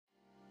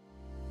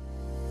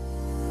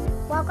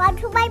Welcome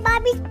to my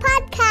mommy's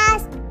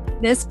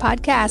podcast. This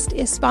podcast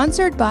is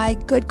sponsored by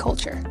Good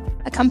Culture,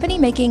 a company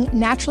making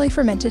naturally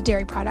fermented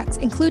dairy products,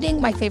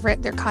 including my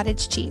favorite, their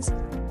cottage cheese.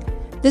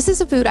 This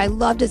is a food I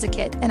loved as a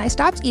kid, and I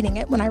stopped eating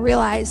it when I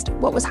realized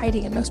what was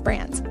hiding in most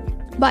brands.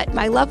 But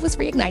my love was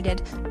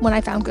reignited when I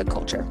found Good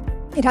Culture.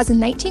 It has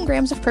 19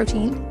 grams of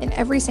protein in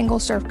every single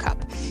served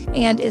cup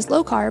and is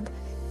low carb,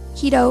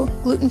 keto,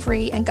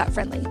 gluten-free, and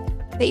gut-friendly.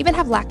 They even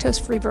have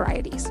lactose-free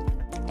varieties.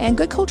 And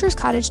Good Culture's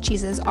cottage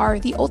cheeses are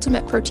the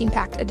ultimate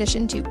protein-packed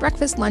addition to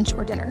breakfast, lunch,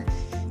 or dinner.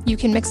 You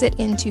can mix it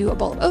into a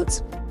bowl of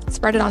oats,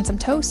 spread it on some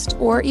toast,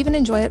 or even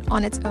enjoy it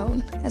on its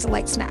own as a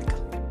light snack.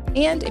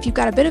 And if you've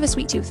got a bit of a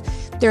sweet tooth,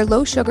 their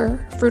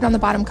low-sugar,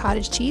 fruit-on-the-bottom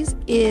cottage cheese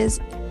is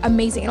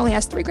amazing. It only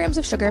has 3 grams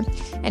of sugar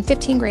and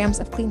 15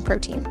 grams of clean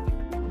protein.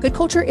 Good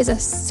Culture is a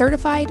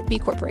certified B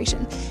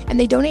Corporation, and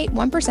they donate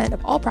 1% of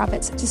all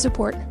profits to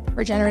support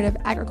regenerative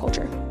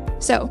agriculture.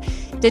 So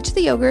ditch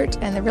the yogurt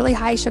and the really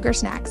high sugar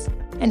snacks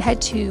and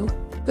head to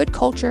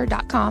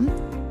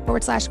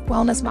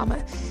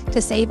goodculture.com/wellnessmama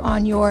to save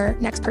on your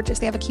next purchase.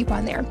 They have a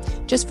coupon there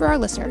just for our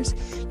listeners.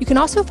 You can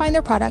also find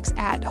their products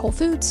at Whole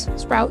Foods,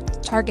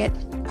 Sprout, Target,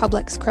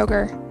 Publix,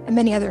 Kroger, and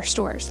many other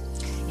stores.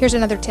 Here's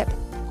another tip.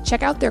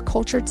 Check out their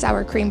cultured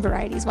sour cream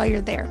varieties while you're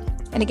there.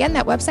 And again,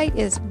 that website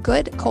is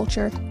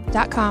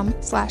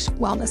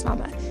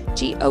goodculture.com/wellnessmama,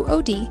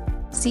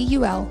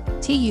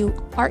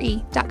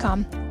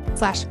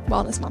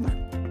 GOODCULTURE.com/wellnessmama.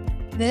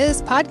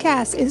 This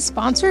podcast is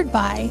sponsored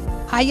by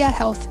Hiya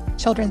Health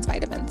Children's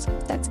Vitamins.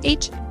 That's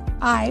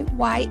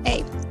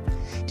HIYA.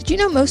 Did you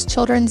know most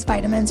children's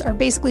vitamins are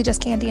basically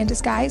just candy in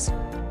disguise?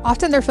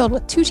 Often they're filled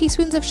with 2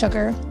 teaspoons of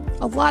sugar,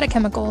 a lot of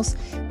chemicals,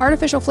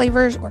 artificial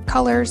flavors or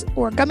colors,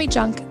 or gummy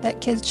junk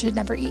that kids should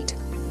never eat.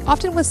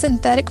 Often with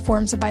synthetic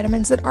forms of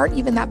vitamins that aren't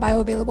even that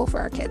bioavailable for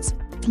our kids.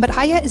 But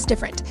Hiya is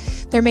different.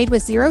 They're made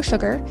with 0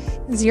 sugar,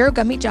 0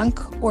 gummy junk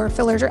or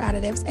fillers or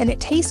additives, and it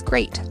tastes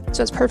great,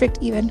 so it's perfect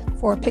even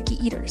for picky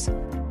eaters.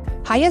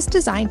 Hiya is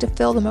designed to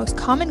fill the most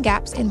common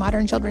gaps in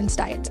modern children's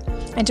diets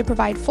and to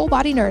provide full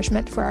body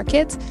nourishment for our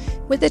kids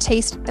with a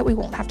taste that we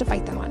won't have to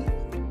fight them on.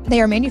 They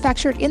are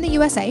manufactured in the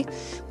USA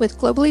with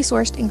globally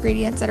sourced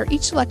ingredients that are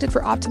each selected for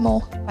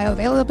optimal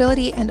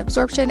bioavailability and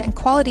absorption and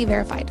quality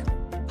verified.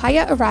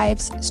 Hiya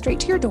arrives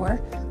straight to your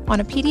door on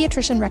a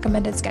pediatrician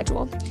recommended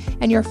schedule,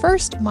 and your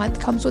first month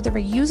comes with a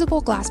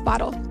reusable glass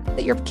bottle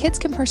that your kids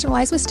can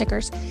personalize with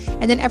stickers,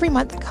 and then every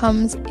month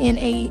comes in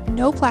a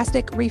no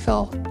plastic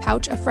refill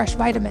pouch of fresh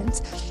vitamins,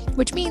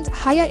 which means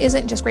Hiya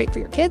isn't just great for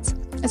your kids,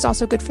 it's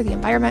also good for the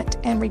environment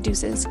and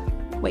reduces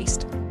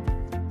waste.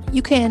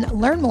 You can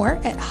learn more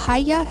at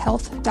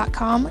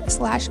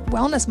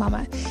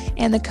hiyahealth.com/wellnessmama,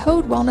 and the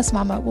code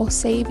wellnessmama will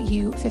save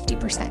you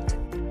 50%.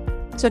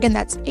 So again,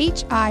 that's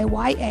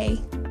HIYA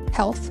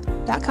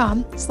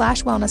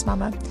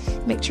health.com/wellnessmama.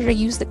 Make sure to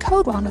use the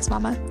code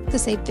wellnessmama to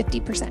save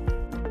 50%.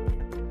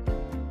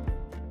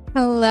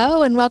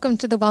 Hello, and welcome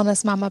to the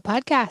Wellness Mama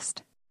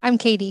podcast. I'm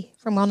Katie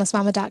from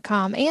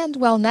wellnessmama.com and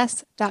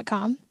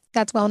wellness.com.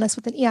 That's wellness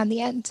with an E on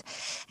the end.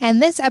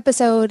 And this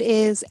episode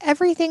is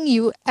everything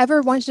you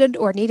ever wanted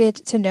or needed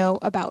to know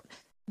about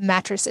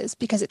mattresses,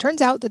 because it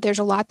turns out that there's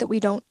a lot that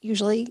we don't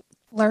usually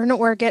learn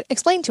or get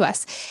explained to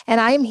us. And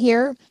I am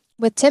here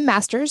with Tim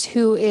Masters,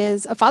 who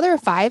is a father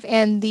of 5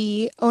 and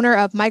the owner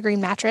of My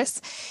Green Mattress.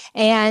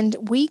 And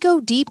we go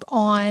deep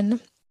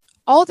on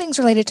all things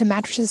related to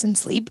mattresses and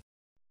sleep,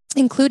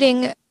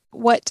 including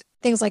what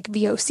things like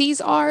VOCs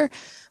are,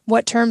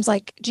 what terms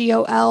like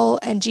GOL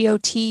and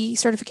GOT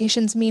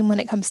certifications mean when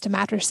it comes to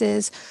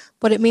mattresses,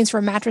 what it means for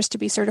a mattress to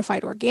be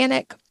certified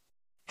organic,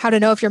 how to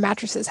know if your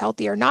mattress is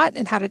healthy or not,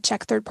 and how to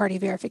check third-party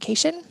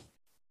verification.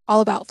 All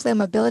about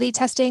flammability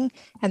testing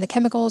and the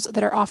chemicals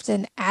that are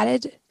often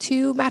added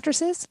to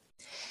mattresses,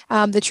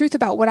 the truth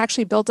about what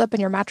actually builds up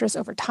in your mattress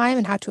over time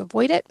and how to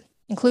avoid it,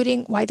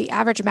 including why the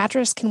average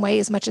mattress can weigh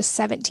as much as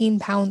 17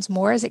 pounds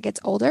more as it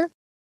gets older,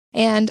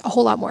 and a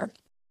whole lot more.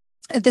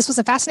 This was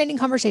a fascinating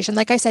conversation.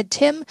 Like I said,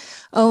 Tim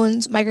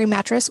owns My Green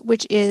Mattress,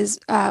 which is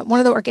one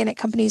of the organic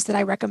companies that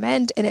I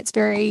recommend, and it's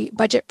very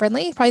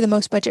budget-friendly, probably the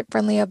most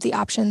budget-friendly of the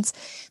options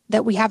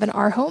that we have in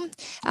our home.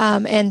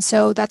 And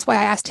so that's why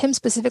I asked him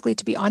specifically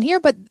to be on here.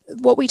 But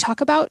what we talk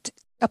about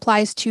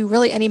applies to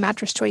really any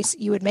mattress choice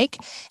you would make.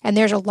 And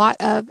there's a lot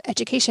of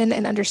education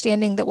and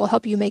understanding that will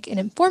help you make an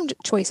informed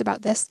choice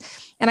about this.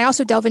 And I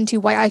also delve into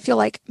why I feel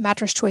like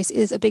mattress choice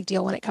is a big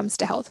deal when it comes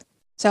to health.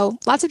 So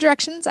lots of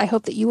directions. I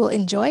hope that you will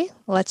enjoy.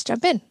 Let's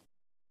jump in.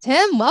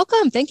 Tim,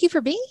 welcome. Thank you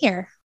for being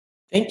here.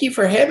 Thank you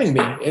for having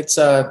me. It's,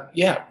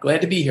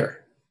 glad to be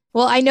here.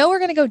 Well, I know we're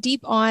going to go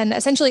deep on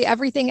essentially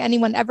everything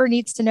anyone ever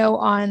needs to know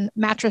on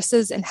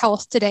mattresses and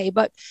health today.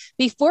 But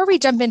before we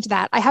jump into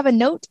that, I have a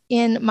note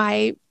in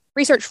my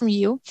research from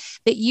you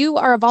that you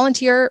are a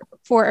volunteer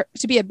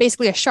to be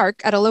basically a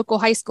shark at a local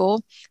high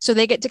school. So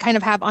they get to kind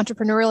of have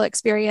entrepreneurial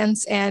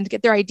experience and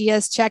get their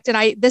ideas checked.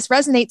 And this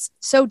resonates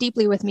so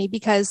deeply with me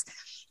because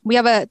we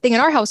have a thing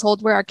in our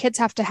household where our kids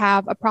have to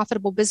have a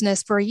profitable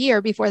business for a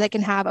year before they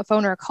can have a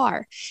phone or a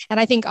car. And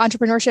I think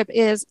entrepreneurship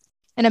is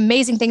an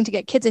amazing thing to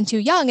get kids into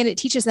young, and it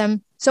teaches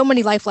them so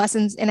many life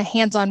lessons in a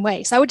hands-on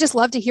way. So I would just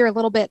love to hear a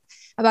little bit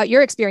about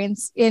your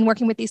experience in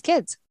working with these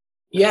kids.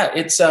 Yeah,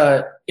 it's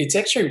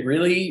actually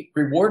really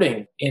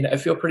rewarding, and I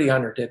feel pretty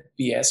honored to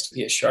be asked to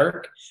be a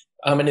shark.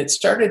 And it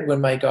started when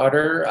my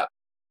daughter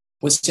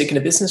was taking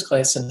a business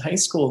class in high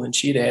school, and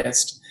she'd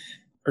asked,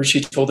 or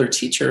she told her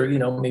teacher,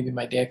 maybe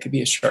my dad could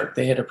be a shark.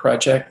 They had a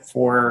project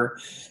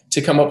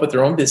to come up with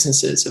their own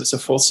businesses. It was a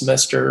full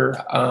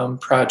semester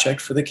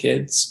project for the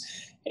kids,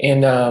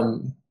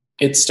 and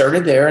it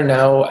started there. And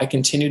now I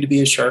continue to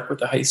be a shark with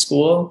the high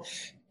school,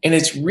 and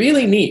it's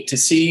really neat to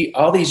see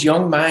all these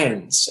young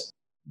minds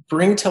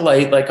bring to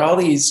light like all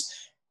these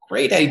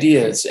great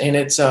ideas. And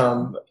it's,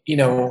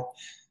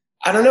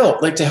 I don't know,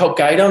 like to help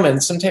guide them.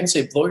 And sometimes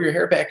they blow your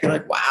hair back. You're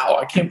like, wow,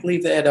 I can't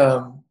believe that,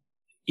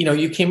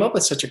 you came up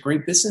with such a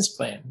great business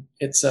plan.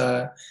 It's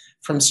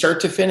from start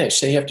to finish.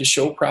 They have to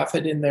show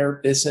profit in their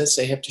business.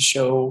 They have to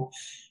show,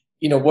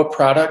 what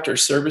product or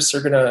service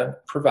they're going to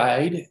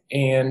provide.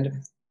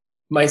 And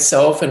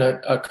myself and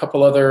a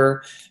couple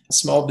other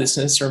small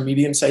business or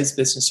medium-sized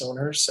business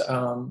owners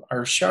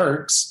are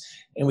sharks.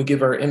 And we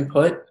give our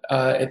input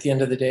at the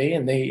end of the day,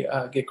 and they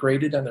get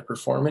graded on their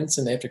performance,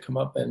 and they have to come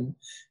up and,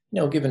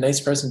 give a nice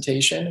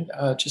presentation,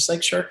 just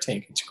like Shark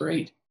Tank. It's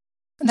great.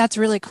 That's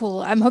really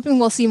cool. I'm hoping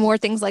we'll see more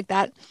things like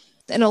that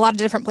in a lot of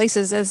different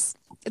places as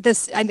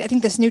I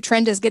think this new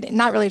trend is getting,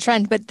 not really a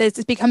trend, but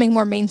it's becoming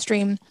more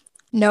mainstream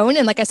known.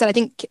 And like I said, I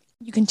think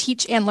you can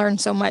teach and learn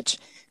so much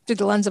through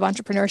the lens of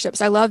entrepreneurship.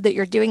 So I love that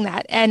you're doing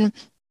that. And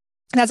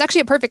that's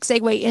actually a perfect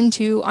segue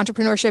into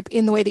entrepreneurship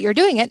in the way that you're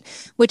doing it,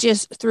 which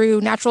is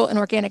through natural and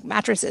organic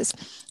mattresses.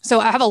 So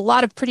I have a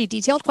lot of pretty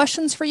detailed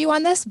questions for you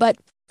on this, but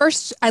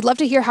first, I'd love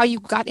to hear how you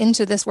got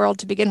into this world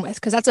to begin with,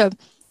 because that's a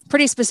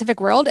pretty specific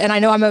world, and I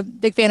know I'm a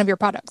big fan of your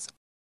products.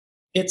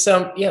 It's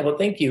well,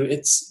 thank you.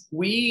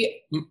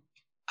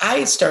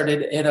 I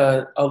started at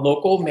a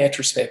local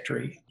mattress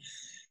factory,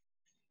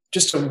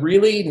 just a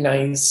really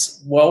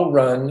nice,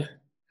 well-run,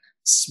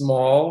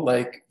 small,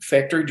 like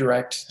factory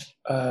direct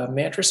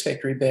mattress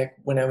factory back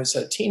when I was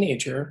a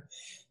teenager,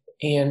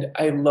 and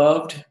I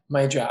loved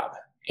my job.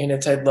 And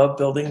I loved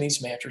building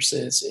these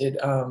mattresses. It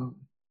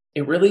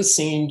really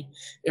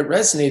it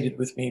resonated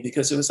with me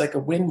because it was like a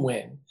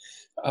win-win.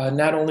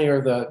 Not only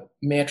are the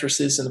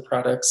mattresses and the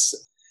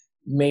products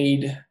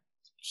made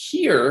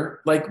here,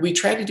 like we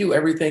try to do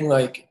everything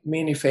like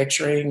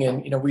manufacturing,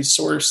 and we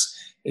source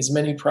as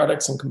many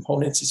products and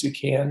components as we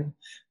can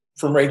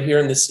from right here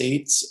in the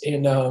States,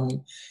 and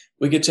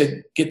we get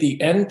to get the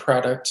end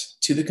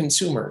product to the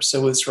consumer.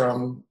 So it's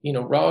from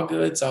raw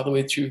goods all the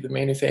way through the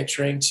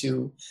manufacturing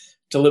to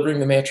delivering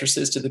the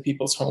mattresses to the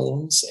people's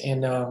homes.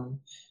 And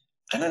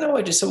I don't know,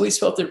 I just always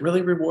felt it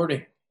really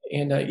rewarding.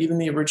 And even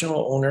the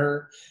original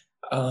owner,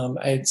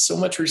 I had so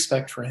much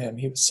respect for him.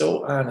 He was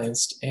so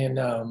honest, and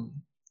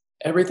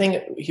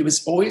everything, he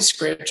was always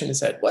scratching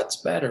his head. What's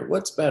better?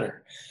 What's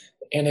better?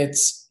 And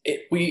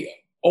we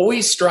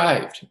always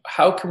strived.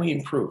 How can we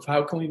improve?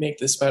 How can we make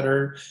this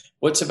better?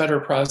 What's a better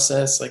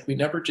process? Like we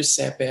never just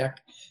sat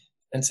back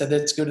and said,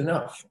 that's good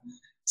enough.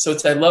 So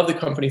I love the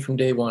company from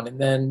day one. And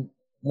then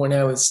when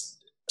I was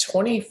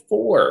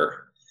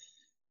 24,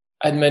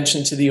 I'd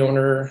mentioned to the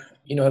owner,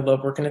 I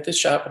love working at this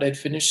shop, but I'd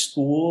finished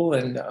school,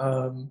 and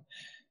I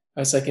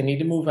was like, I need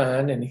to move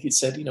on. And he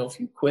said, if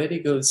you quit, he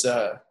goes,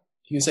 I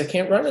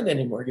can't run it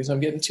anymore. He goes, I'm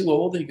getting too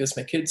old. He goes,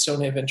 my kids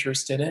don't have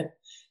interest in it.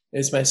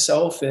 It's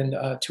myself and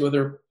two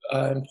other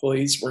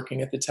employees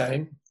working at the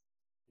time.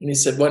 And he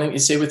said, why don't you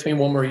stay with me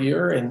one more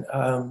year? And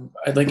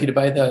I'd like you to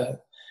buy the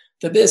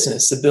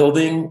business, the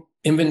building,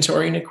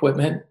 inventory, and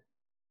equipment.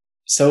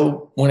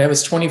 So when I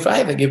was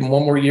 25, I gave him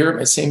one more year at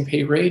my same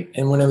pay rate.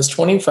 And when I was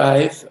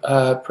 25,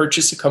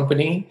 purchased a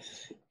company.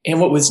 And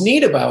what was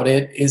neat about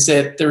it is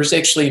that there was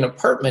actually an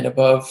apartment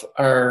above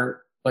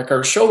our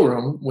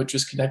showroom, which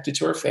was connected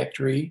to our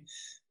factory.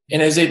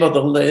 And I was able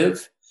to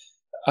live.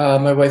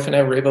 My wife and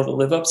I were able to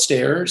live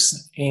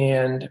upstairs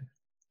and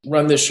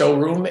run the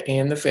showroom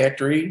and the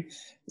factory.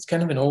 It's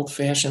kind of an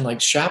old-fashioned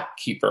like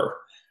shopkeeper.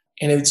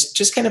 And it's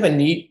just kind of a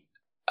neat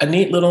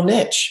little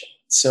niche.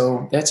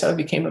 So that's how I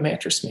became a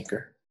mattress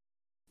maker.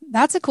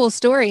 That's a cool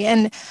story.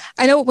 And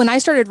I know when I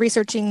started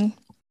researching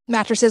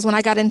mattresses, when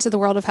I got into the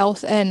world of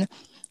health and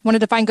wanted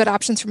to find good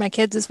options for my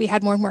kids as we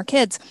had more and more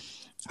kids,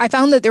 I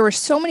found that there were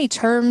so many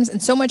terms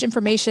and so much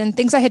information,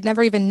 things I had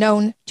never even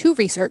known to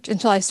research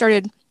until I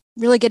started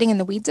really getting in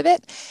the weeds of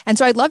it. And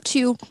so I'd love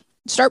to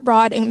start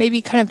broad and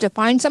maybe kind of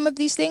define some of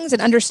these things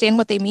and understand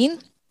what they mean,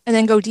 and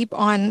then go deep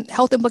on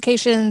health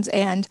implications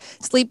and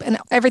sleep and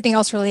everything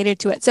else related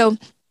to it. So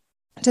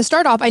to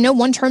start off, I know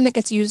one term that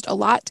gets used a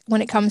lot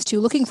when it comes to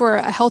looking for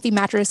a healthy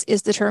mattress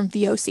is the term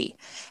VOC.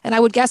 And I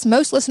would guess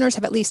most listeners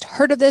have at least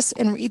heard of this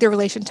in either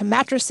relation to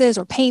mattresses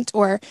or paint,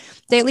 or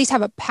they at least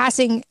have a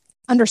passing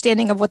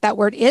understanding of what that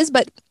word is.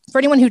 But for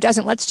anyone who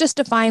doesn't, let's just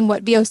define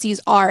what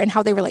VOCs are and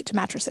how they relate to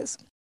mattresses.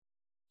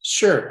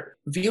 Sure.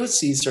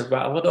 VOCs are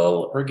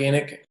volatile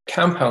organic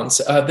compounds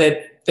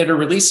that are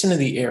released into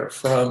the air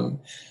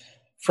from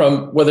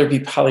whether it be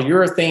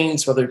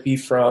polyurethanes, whether it be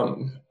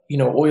from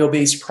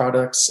oil-based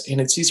products, and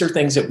these are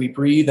things that we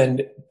breathe,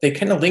 and they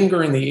kind of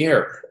linger in the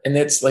air. And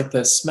that's like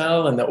the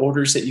smell and the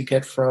odors that you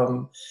get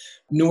from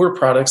newer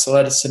products, a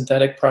lot of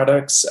synthetic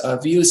products.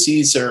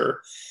 VOCs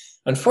are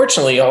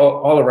unfortunately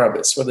all around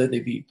us, whether they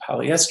be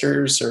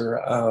polyesters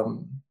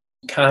or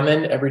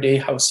common everyday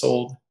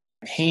household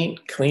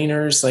paint,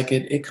 cleaners. Like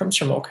it comes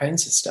from all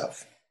kinds of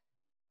stuff.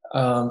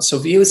 So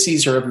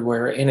VOCs are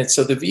everywhere. And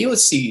so the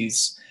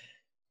VOCs,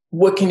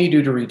 what can you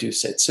do to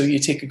reduce it? So you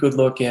take a good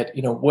look at,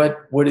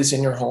 what is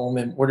in your home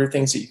and what are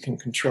things that you can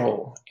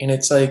control. And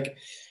it's like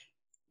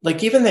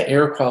even the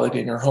air quality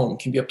in your home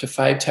can be up to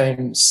 5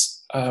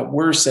 times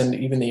worse than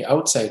even the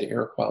outside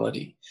air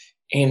quality.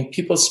 And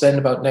people spend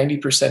about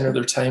 90% of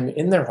their time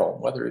in their home,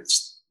 whether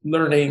it's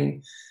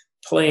learning,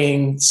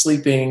 playing,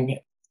 sleeping,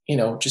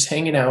 just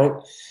hanging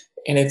out.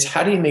 And it's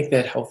how do you make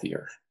that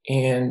healthier?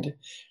 And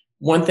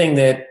one thing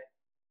that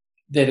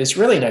is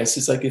really nice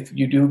is like if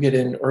you do get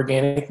an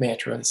organic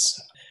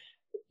mattress,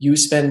 you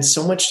spend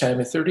so much time,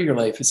 a third of your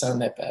life is on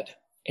that bed.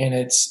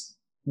 And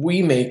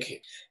we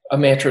make a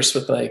mattress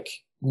with like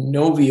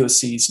no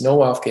VOCs,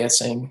 no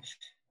off-gassing,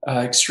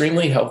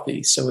 extremely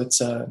healthy. So it's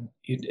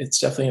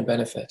definitely a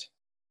benefit.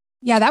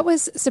 Yeah, that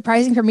was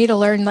surprising for me to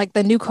learn. Like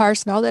the new car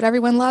smell that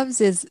everyone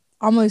loves is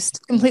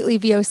almost completely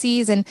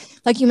VOCs. And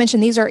like you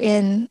mentioned, these are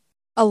in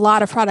a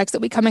lot of products that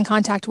we come in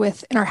contact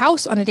with in our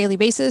house on a daily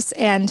basis.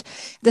 And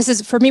this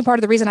is, for me, part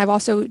of the reason I've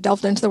also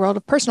delved into the world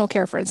of personal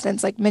care, for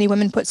instance. Like many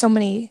women put so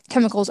many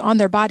chemicals on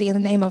their body in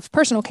the name of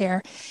personal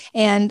care,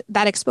 and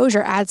that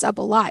exposure adds up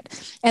a lot.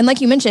 And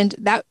like you mentioned,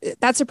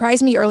 that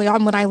surprised me early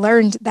on when I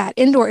learned that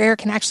indoor air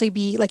can actually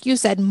be, like you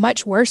said,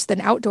 much worse than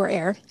outdoor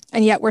air.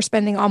 And yet we're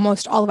spending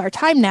almost all of our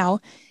time now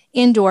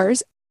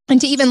indoors.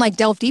 And to even like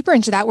delve deeper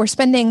into that, we're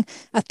spending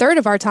a third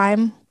of our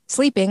time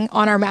sleeping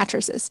on our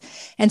mattresses.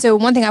 And so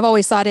one thing I've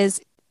always thought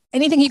is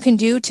anything you can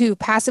do to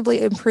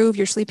passively improve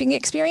your sleeping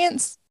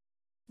experience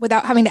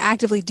without having to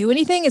actively do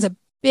anything is a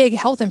big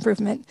health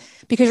improvement,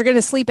 because you're going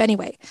to sleep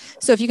anyway.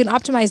 So if you can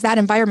optimize that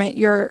environment,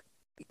 you're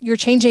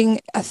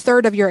changing a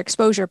third of your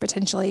exposure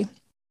potentially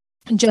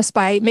just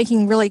by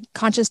making really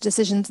conscious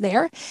decisions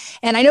there.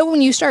 And I know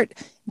when you start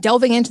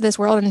delving into this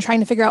world and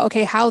trying to figure out,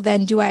 okay, how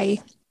then do I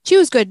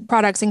choose good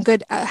products and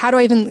good, how do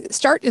I even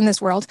start in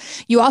this world?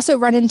 You also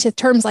run into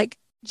terms like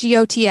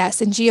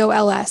GOTS and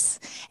GOLS.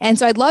 And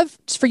so I'd love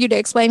for you to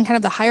explain kind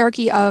of the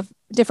hierarchy of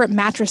different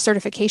mattress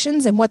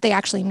certifications and what they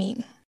actually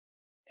mean.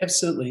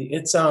 Absolutely.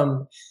 It's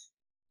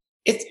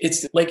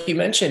like you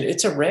mentioned,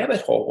 it's a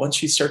rabbit hole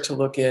once you start to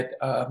look at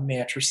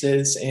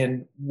mattresses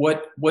and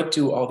what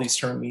do all these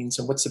terms mean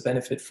and what's the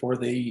benefit for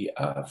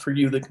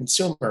you, the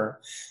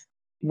consumer.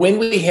 When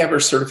we have our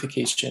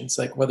certifications,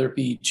 like whether it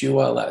be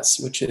GOLS,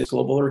 which is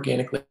Global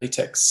Organic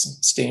Latex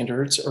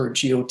Standards, or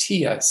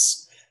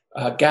GOTS,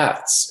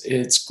 GOTS,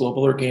 it's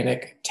Global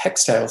Organic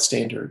Textile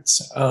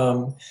Standards.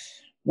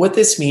 What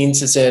this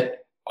means is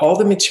that all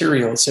the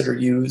materials that are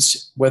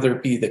used, whether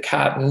it be the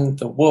cotton,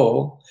 the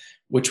wool,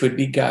 which would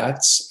be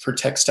GOTS for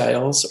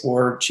textiles,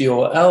 or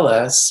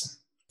GOLS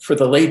for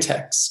the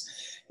latex.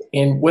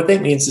 And what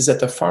that means is that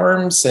the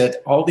farms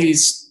that all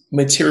these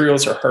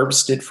materials are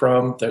harvested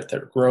from, that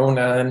they're grown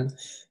on,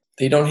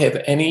 they don't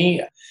have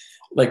any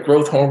like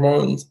growth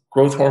hormones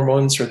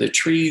or the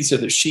trees or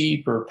the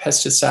sheep or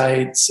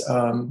pesticides.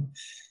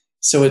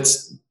 So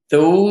it's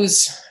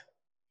those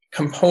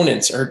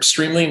components are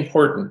extremely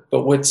important.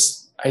 But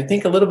what's, I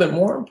think, a little bit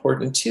more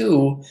important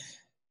too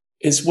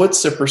is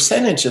what's the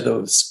percentage of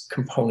those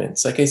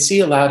components. Like I see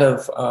a lot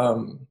of,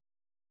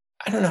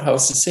 I don't know how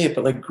else to say it,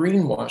 but like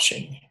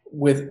greenwashing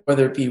with,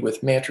 whether it be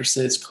with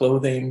mattresses,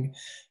 clothing.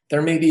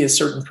 There may be a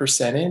certain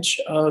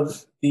percentage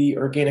of the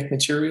organic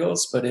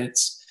materials, but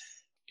it's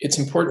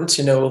important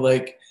to know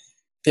like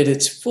that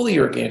it's fully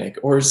organic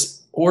or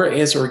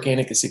as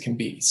organic as it can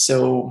be.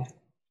 So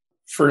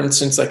for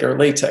instance, like our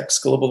latex,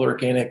 Global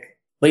Organic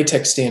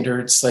Latex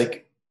Standards,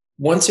 like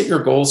once at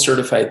your goal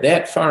certified,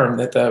 that farm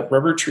that the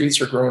rubber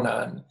trees are grown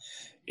on,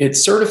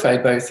 it's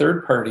certified by a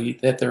third party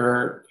that there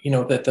are,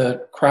 that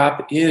the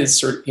crop is,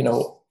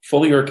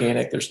 fully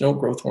organic. There's no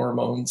growth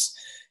hormones,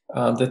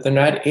 that they're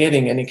not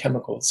adding any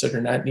chemicals that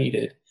are not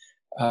needed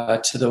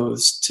to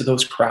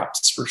those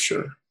crops for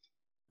sure.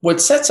 What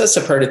sets us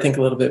apart, I think,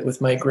 a little bit with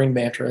My Green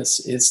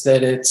Mattress is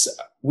that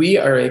we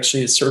are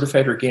actually a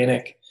certified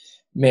organic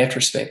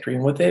mattress factory.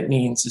 And what that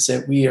means is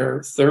that we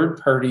are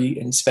third-party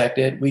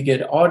inspected. We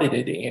get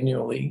audited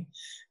annually.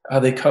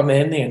 They come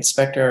in, they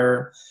inspect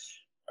our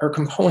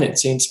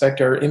components, they inspect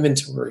our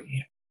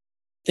inventory.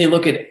 They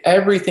look at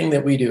everything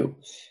that we do.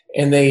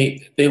 And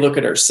they look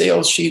at our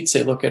sales sheets,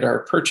 they look at our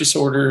purchase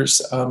orders,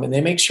 and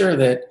they make sure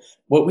that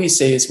what we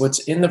say is what's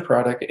in the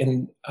product,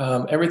 and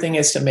everything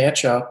has to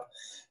match up.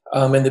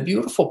 And the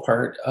beautiful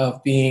part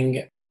of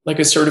being like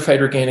a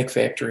certified organic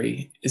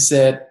factory is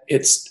that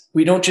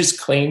we don't just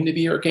claim to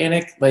be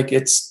organic, like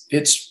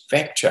it's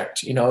fact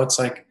checked, it's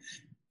like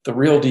the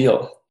real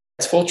deal.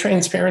 It's full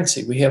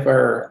transparency. We have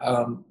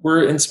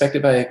we're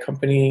inspected by a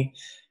company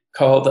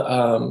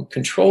called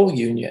Control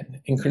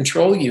Union. And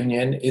Control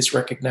Union is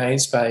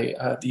recognized by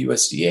the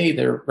USDA.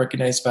 They're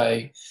recognized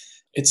by,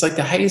 it's like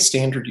the highest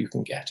standard you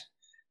can get.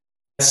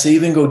 So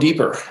even go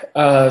deeper.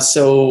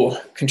 So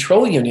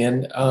Control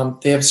Union,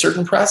 they have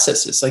certain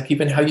processes, like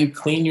even how you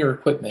clean your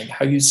equipment,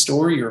 how you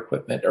store your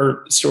equipment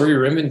or store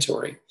your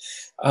inventory.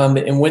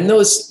 And when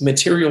those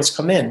materials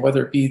come in,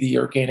 whether it be the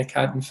organic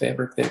cotton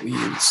fabric that we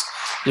use,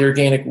 the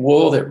organic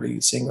wool that we're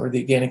using, or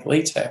the organic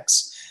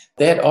latex,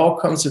 that all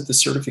comes with the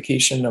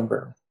certification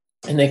number.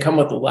 And they come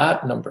with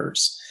lot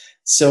numbers.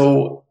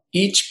 So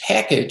each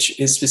package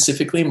is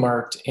specifically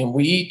marked, and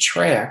we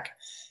track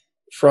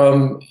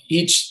from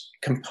each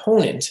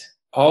component.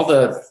 All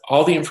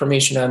the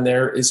information on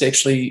there is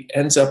actually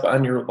ends up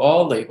on your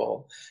law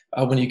label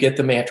when you get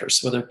the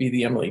mattress, whether it be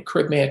the Emily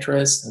Crib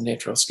mattress, the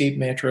Natural Escape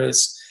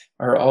mattress,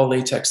 or all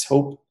latex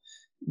Hope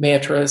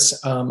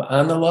mattress.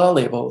 On the law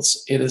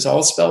labels, it is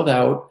all spelled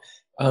out,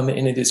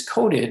 and it is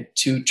coded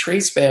to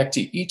trace back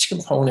to each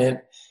component,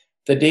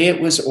 the day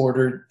it was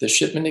ordered, the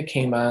shipment it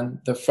came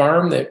on, the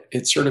farm that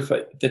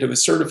it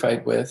was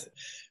certified with,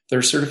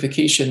 their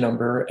certification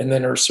number, and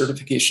then our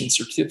certification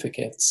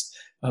certificates.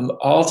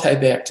 All tie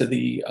back to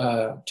the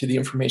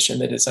information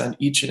that is on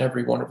each and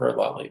every one of our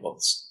law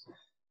labels,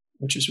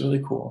 which is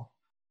really cool.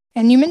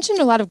 And you mentioned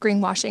a lot of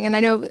greenwashing, and I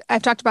know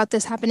I've talked about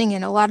this happening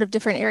in a lot of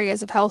different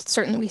areas of health.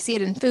 Certainly we see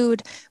it in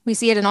food, we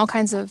see it in all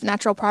kinds of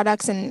natural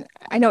products, and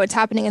I know it's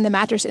happening in the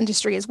mattress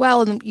industry as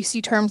well. And you see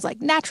terms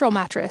like natural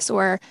mattress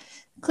or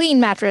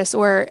clean mattress,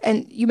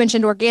 and you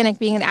mentioned organic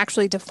being an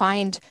actually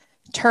defined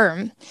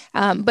term.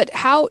 But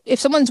if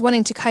someone's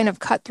wanting to kind of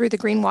cut through the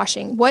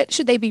greenwashing, what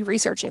should they be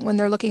researching when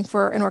they're looking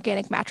for an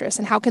organic mattress,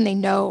 and how can they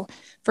know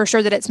for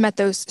sure that it's met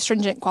those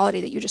stringent quality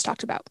that you just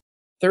talked about?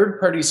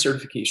 Third-party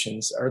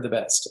certifications are the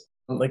best.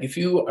 Like if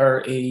you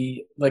are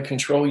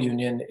Control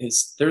Union,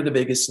 they're the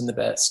biggest and the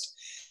best.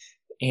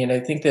 And I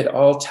think that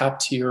all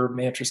top-tier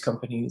mattress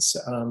companies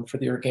for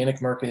the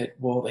organic market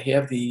will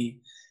have the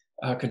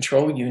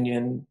Control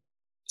Union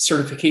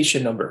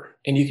certification number.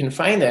 And you can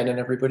find that on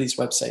everybody's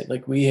website.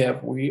 Like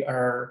we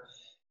are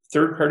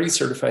third-party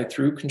certified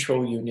through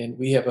Control Union.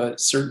 We have a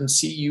certain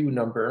CU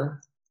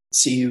number,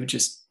 CU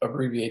just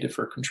abbreviated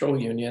for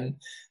Control Union.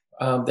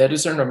 That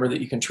is our number that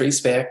you can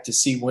trace back to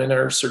see when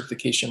our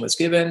certification was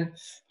given,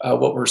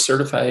 what we're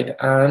certified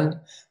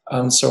on.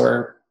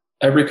 So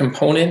every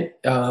component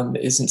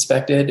is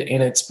inspected,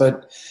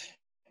 but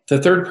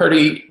the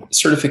third-party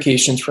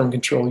certifications from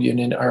Control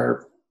Union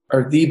are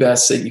the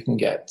best that you can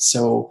get.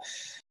 So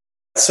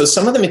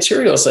some of the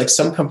materials, like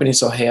some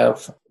companies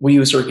we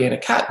use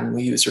organic cotton,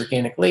 we use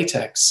organic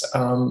latex,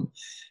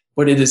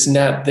 but it is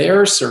not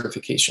their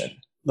certification.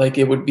 Like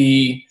it would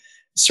be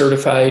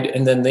certified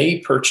and then they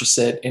purchase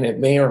it, and it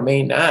may or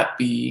may not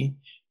be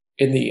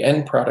in the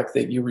end product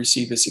that you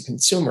receive as a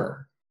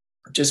consumer.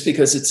 Just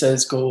because it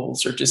says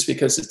Golds or just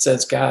because it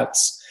says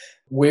GOTS,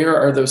 where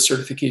are those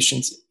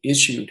certifications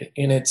issued?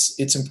 And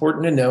it's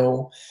important to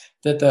know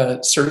that the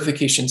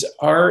certifications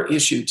are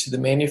issued to the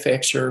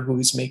manufacturer who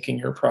is making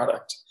your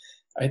product.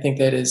 I think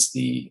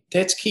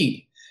that's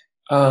key.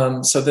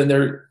 So then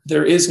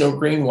there is no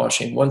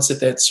greenwashing. Once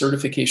that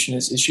certification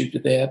is issued to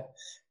that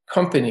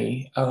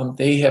company,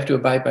 they have to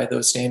abide by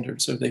those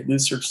standards, so they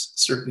lose their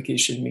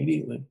certification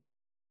immediately.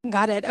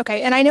 Got it.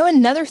 Okay. And I know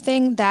another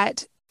thing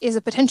that is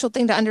a potential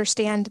thing to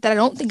understand that I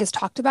don't think is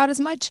talked about as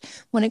much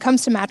when it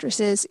comes to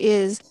mattresses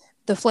is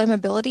the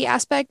flammability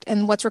aspect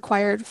and what's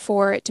required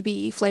for it to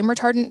be flame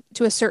retardant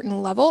to a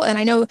certain level. And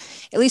I know,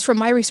 at least from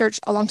my research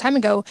a long time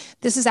ago,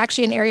 this is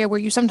actually an area where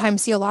you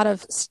sometimes see a lot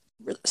of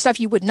stuff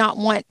you would not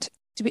want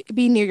to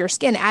be near your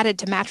skin added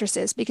to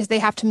mattresses because they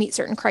have to meet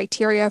certain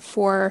criteria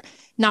for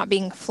not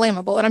being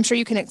flammable. And I'm sure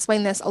you can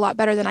explain this a lot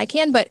better than I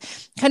can, but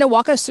kind of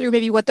walk us through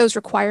maybe what those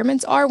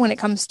requirements are when it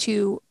comes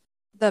to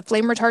the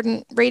flame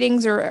retardant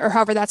ratings or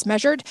however that's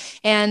measured,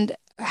 and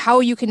how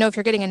you can know if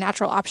you're getting a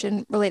natural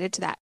option related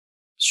to that.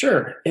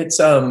 Sure. It's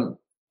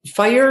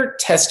fire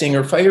testing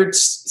or fire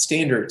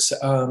standards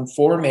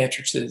for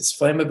mattresses,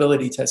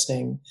 flammability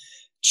testing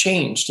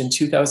changed in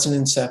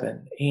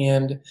 2007.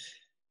 And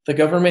the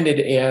government had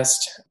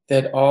asked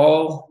that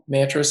all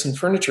mattress and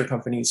furniture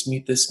companies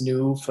meet this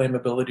new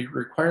flammability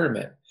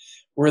requirement,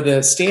 where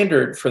the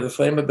standard for the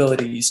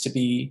flammability used to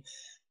be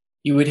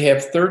you would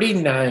have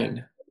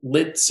 39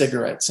 lit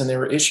cigarettes, and they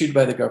were issued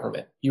by the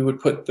government. You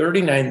would put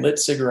 39 lit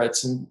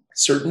cigarettes in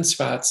certain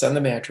spots on the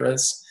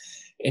mattress,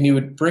 and you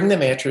would bring the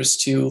mattress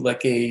to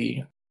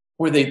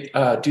where they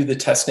do the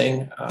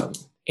testing.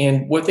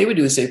 And what they would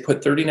do is they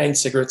put 39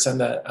 cigarettes on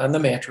the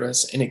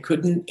mattress, and it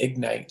couldn't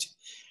ignite.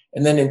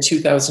 And then in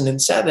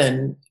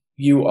 2007,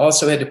 you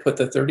also had to put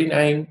the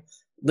 39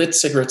 lit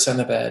cigarettes on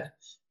the bed.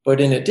 But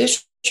in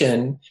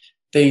addition,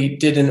 they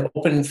did an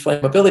open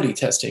flammability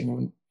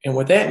testing. And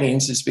what that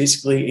means is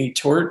basically a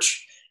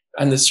torch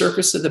on the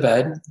surface of the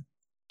bed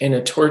and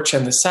a torch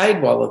on the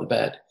side wall of the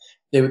bed.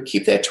 They would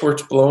keep that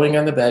torch blowing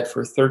on the bed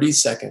for 30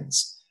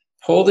 seconds,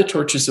 pull the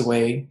torches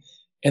away,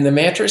 and the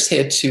mattress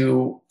had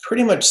to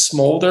pretty much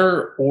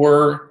smolder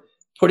or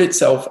put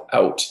itself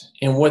out.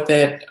 And what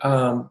that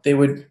they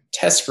would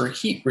test for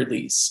heat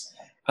release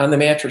on the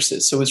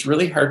mattresses. So it was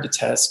really hard to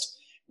test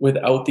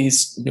without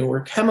these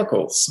newer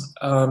chemicals.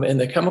 And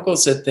the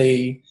chemicals that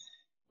they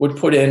would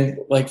put in,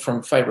 like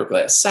from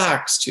fiberglass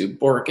socks to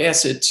boric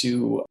acid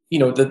to,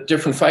 the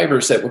different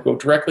fibers that would go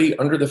directly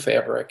under the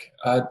fabric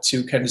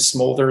to kind of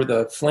smolder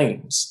the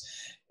flames.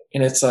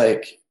 And it's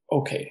like,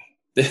 okay,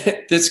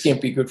 this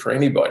can't be good for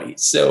anybody.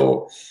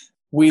 So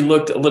we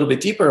looked a little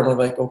bit deeper and we're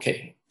like,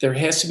 okay, there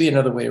has to be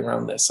another way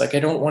around this. Like, I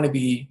don't want to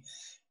be,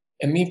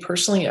 and me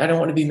personally, I don't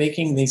want to be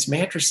making these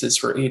mattresses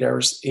for 8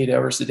 hours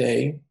a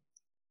day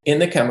in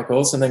the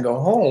chemicals and then go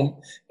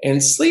home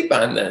and sleep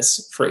on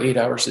this for 8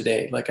 hours a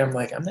day. I'm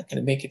not going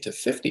to make it to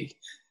 50.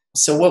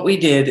 So what we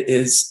did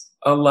is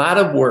a lot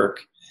of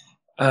work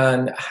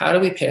on how do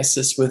we pass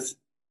this with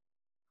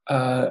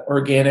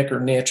organic or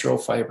natural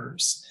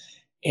fibers.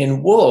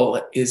 And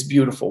wool is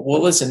beautiful.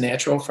 Wool is a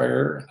natural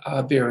fire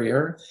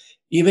barrier.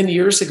 Even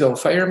years ago,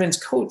 firemen's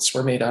coats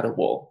were made out of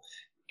wool.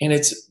 And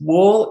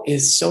wool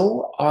is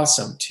so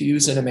awesome to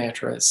use in a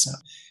mattress.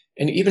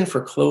 And even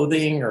for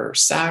clothing or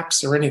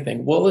socks or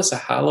anything, wool is a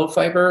hollow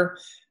fiber.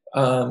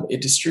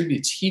 It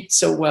distributes heat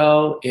so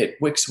well. It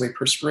wicks away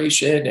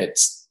perspiration.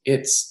 It's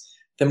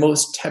the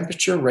most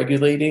temperature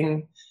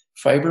regulating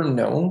fiber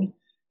known.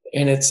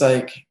 And it's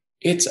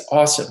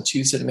awesome to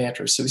use in a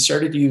mattress. So we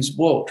started to use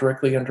wool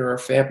directly under our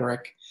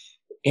fabric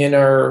in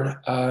our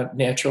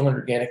natural and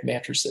organic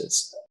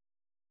mattresses.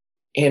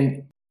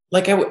 And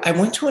I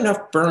went to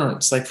enough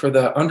burns, for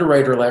the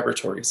underwriter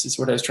laboratories is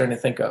what I was trying to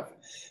think of,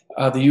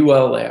 the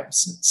UL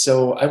labs.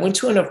 So I went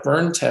to enough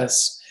burn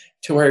tests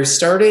to where I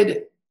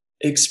started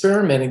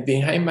experimenting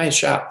behind my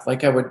shop.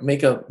 I would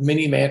make a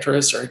mini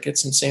mattress or I'd get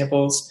some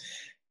samples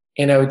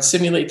and I would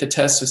simulate the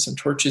test with some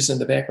torches in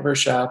the back of our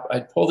shop.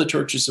 I'd pull the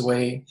torches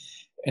away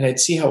and I'd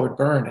see how it would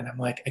burn. And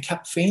I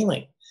kept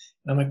failing.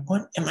 And I'm like,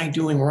 what am I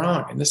doing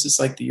wrong? And this is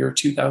the year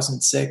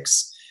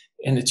 2006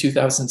 into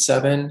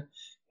 2007.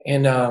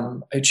 And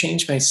I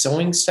changed my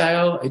sewing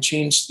style. I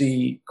changed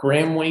the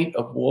gram weight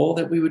of wool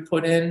that we would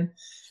put in,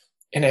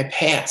 and I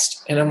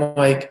passed. And I'm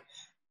like,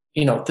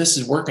 this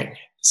is working.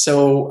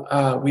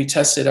 So we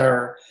tested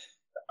our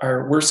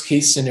worst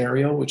case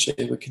scenario, which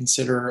they would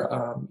consider,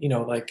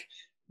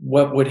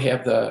 what would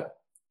have the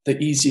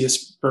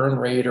easiest burn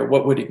rate or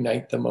what would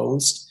ignite the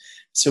most.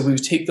 So we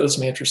would take those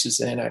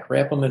mattresses in, I'd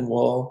wrap them in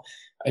wool.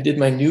 I did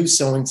my new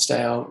sewing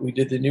style. We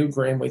did the new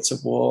gram weights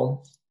of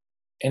wool,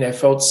 and I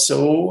felt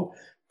so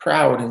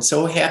proud and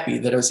so happy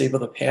that I was able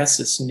to pass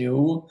this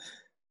new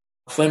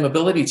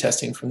flammability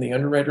testing from the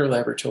underwriter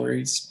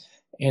laboratories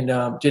and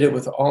did it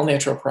with all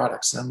natural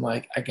products. And I'm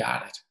like, I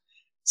got it.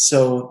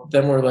 So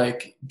then we're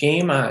like,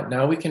 game on.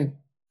 Now we can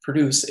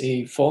produce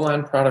a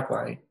full-on product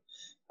line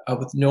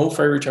with no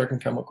fire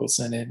retardant chemicals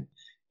in it.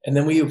 And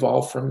then we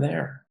evolve from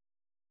there.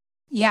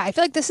 Yeah, I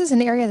feel like this is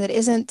an area that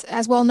isn't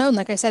as well known.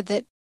 Like I said,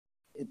 that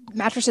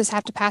mattresses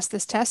have to pass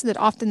this test, that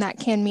often that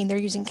can mean they're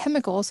using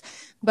chemicals,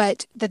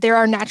 but that there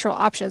are natural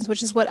options,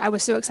 which is what I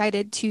was so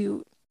excited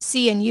to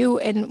see in you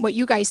and what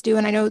you guys do.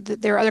 And I know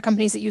that there are other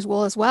companies that use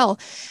wool as well.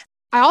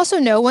 I also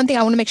know one thing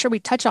I want to make sure we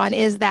touch on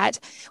is that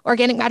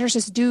organic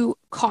mattresses do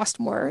cost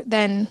more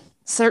than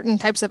certain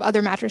types of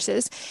other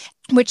mattresses,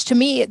 which to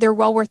me, they're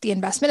well worth the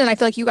investment. And I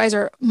feel like you guys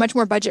are much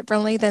more budget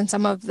friendly than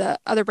some of the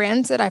other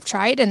brands that I've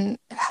tried and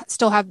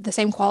still have the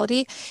same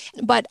quality.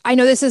 But I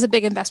know this is a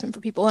big investment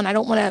for people and I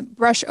don't want to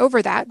brush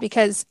over that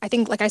because I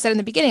think, like I said in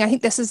the beginning, I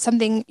think this is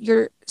something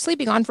you're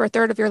sleeping on for a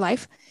third of your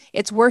life.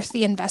 It's worth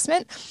the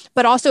investment.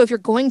 But also if you're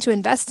going to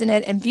invest in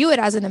it and view it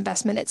as an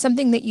investment, it's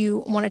something that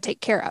you want to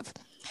take care of.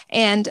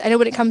 And I know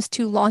when it comes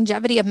to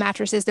longevity of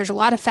mattresses, there's a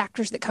lot of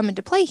factors that come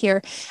into play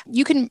here.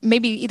 You can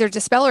maybe either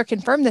dispel or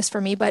confirm this for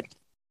me, but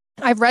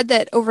I've read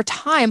that over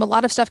time, a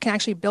lot of stuff can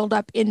actually build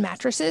up in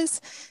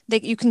mattresses.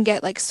 That you can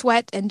get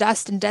sweat and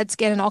dust and dead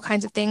skin and all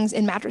kinds of things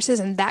in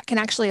mattresses, and that can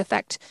actually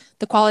affect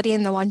the quality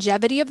and the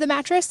longevity of the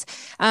mattress.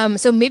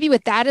 So maybe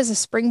with that as a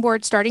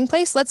springboard starting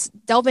place, let's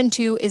delve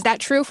into, is that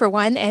true for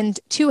one? And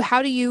two,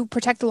 how do you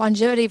protect the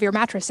longevity of your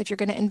mattress if you're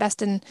going to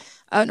invest in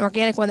an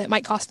organic one that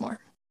might cost more?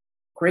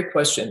 Great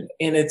question.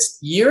 And it's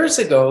years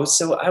ago.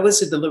 So I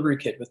was a delivery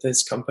kid with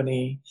this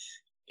company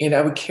and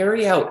I would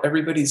carry out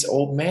everybody's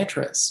old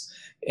mattress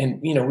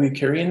and, we'd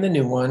carry in the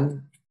new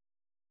one.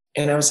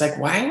 And I was like,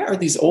 why are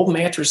these old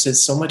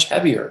mattresses so much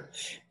heavier?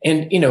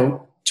 And,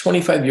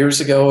 25 years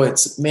ago,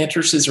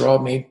 mattresses are all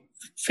made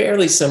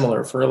fairly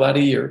similar for a lot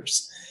of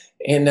years.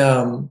 And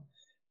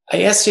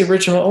I asked the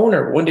original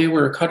owner, one day we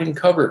were cutting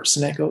covers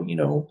and I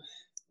go,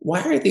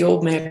 why are the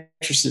old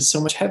mattresses so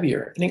much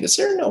heavier? And he goes,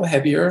 they're no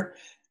heavier.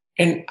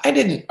 And I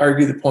didn't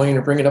argue the point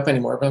or bring it up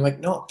anymore, but I'm like,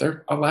 no,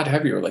 they're a lot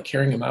heavier,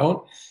 carrying them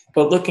out.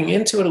 But looking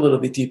into it a little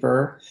bit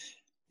deeper,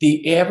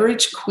 the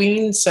average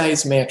queen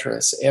size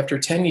mattress after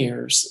 10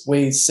 years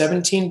weighs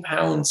 17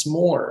 pounds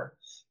more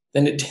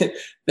than it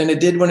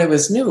did when it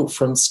was new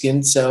from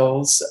skin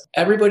cells.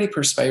 Everybody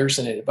perspires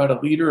in it, about a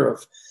liter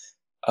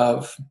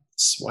of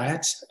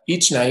sweat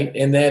each night.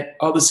 And that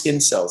all the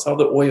skin cells, all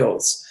the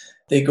oils,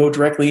 they go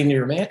directly into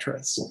your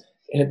mattress.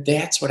 And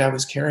that's what I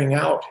was carrying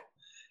out.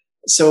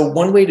 So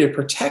one way to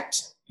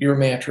protect your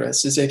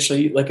mattress is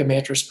actually like a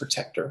mattress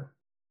protector,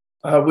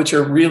 which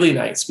are really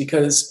nice.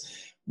 Because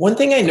one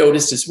thing I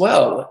noticed as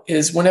well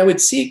is when I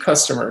would see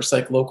customers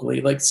like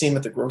locally, like see them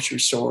at the grocery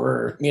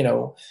store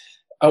or,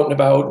 out and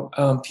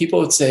about, people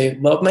would say,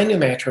 love my new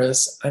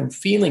mattress. I'm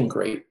feeling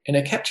great. And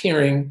I kept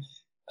hearing,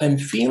 I'm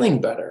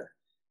feeling better.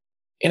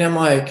 And I'm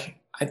like,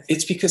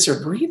 it's because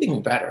they're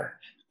breathing better.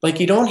 Like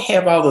you don't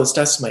have all those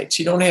dust mites.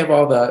 You don't have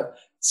all the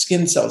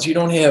skin cells. You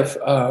don't have,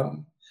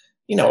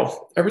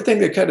 everything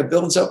that kind of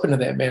builds up into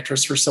that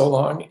mattress for so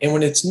long. And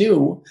when it's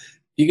new,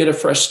 you get a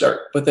fresh start.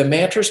 But the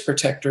mattress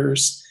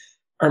protectors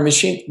are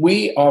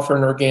we offer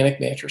an organic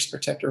mattress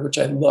protector, which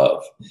I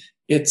love.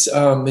 It's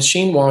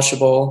machine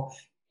washable.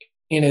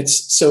 And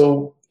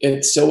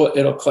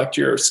it'll collect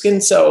your skin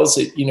cells.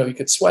 You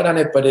could sweat on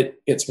it, but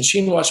it's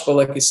machine washable,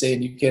 like I say,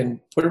 and you can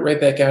put it right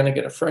back on and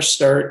get a fresh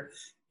start,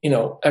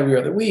 every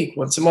other week,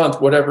 once a month,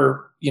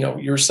 whatever,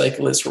 your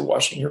cycle is for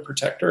washing your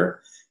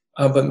protector.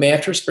 But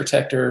mattress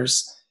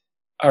protectors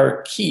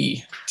are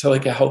key to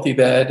like a healthy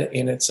bed,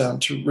 and it's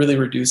to really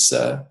reduce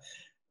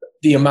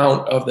the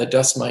amount of the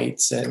dust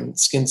mites and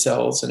skin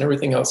cells and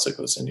everything else that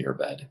goes into your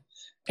bed.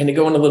 And to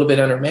go in a little bit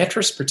on our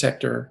mattress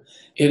protector,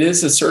 it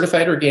is a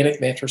certified organic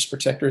mattress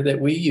protector that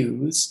we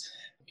use.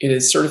 It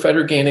is certified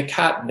organic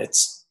cotton.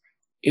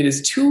 It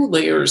is 2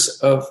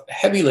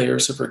 heavy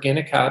layers of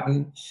organic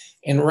cotton,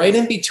 and right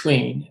in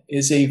between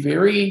is a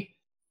very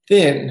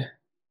thin,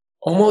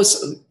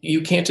 almost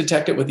you can't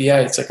detect it with the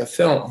eye. It's like a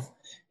film,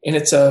 and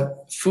it's a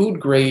food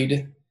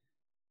grade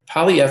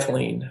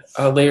polyethylene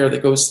layer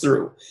that goes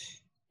through.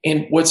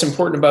 And what's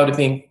important about it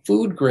being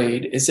food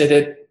grade is that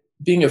it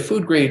being a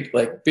food grade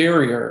like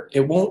barrier,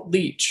 it won't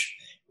leach.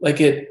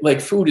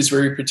 Like food is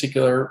very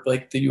particular,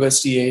 like the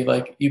USDA,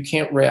 like you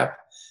can't wrap,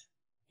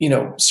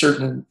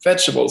 certain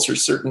vegetables or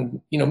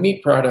certain,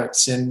 meat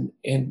products in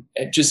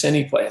just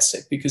any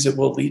plastic because it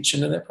will leach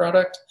into that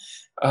product.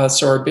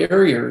 So our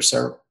barriers,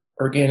 our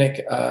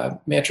organic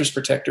mattress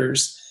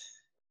protectors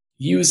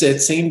use that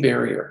same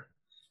barrier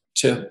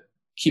to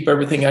keep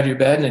everything out of your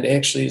bed, and it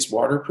actually is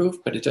waterproof,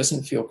 but it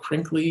doesn't feel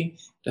crinkly,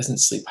 doesn't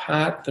sleep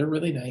hot. They're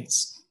really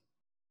nice.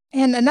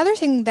 And another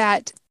thing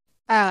that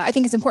I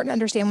think is important to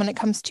understand when it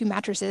comes to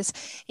mattresses,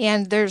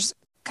 and there's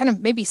kind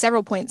of maybe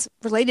several points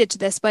related to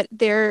this, but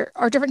there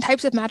are different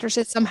types of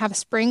mattresses. Some have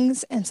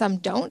springs and some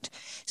don't.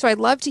 So I'd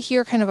love to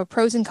hear kind of a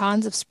pros and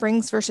cons of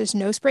springs versus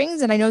no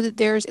springs. And I know that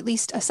there's at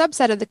least a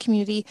subset of the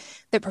community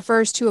that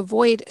prefers to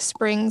avoid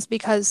springs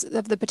because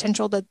of the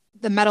potential that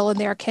the metal in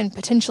there can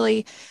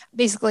potentially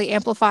basically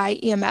amplify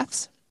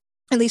EMFs,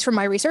 at least from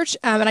my research.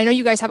 And I know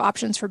you guys have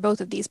options for both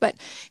of these, but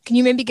can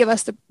you maybe give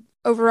us the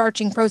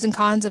overarching pros and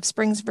cons of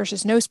springs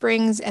versus no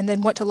springs, and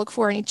then what to look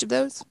for in each of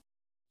those?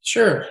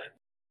 Sure.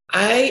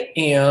 I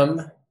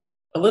am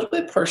a little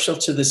bit partial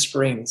to the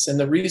springs. And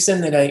the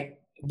reason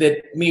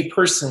that me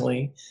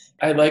personally,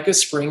 I like a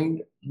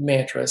spring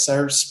mattress.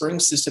 Our spring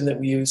system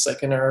that we use,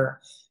 like in our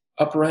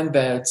upper end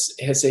beds,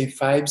 has a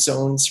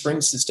 5-zone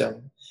spring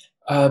system.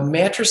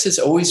 Mattresses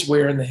always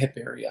wear in the hip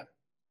area.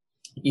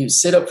 You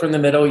sit up from the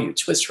middle, you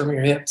twist from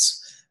your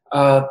hips.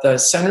 The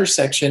center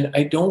section,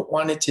 I don't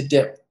want it to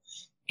dip.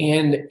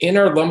 And in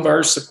our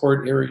lumbar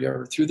support area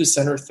or through the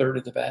center third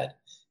of the bed,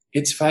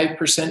 it's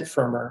 5%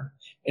 firmer,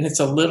 and it's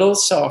a little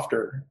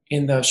softer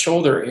in the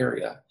shoulder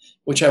area,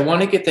 which I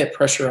want to get that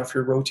pressure off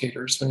your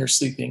rotators when you're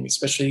sleeping,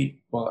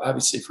 especially, well,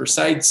 obviously for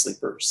side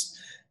sleepers.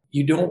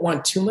 You don't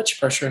want too much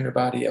pressure on your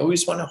body. I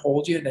always want to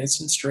hold you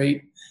nice and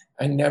straight.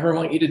 I never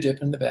want you to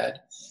dip in the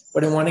bed,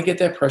 but I want to get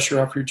that pressure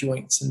off your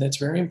joints, and that's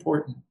very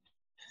important,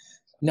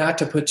 not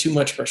to put too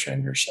much pressure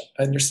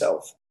on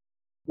yourself.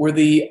 Where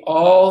the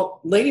all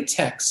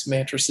latex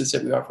mattresses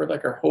that we offer,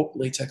 like our Hope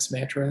latex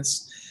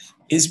mattress,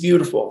 is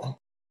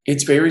beautiful.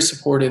 It's very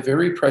supportive,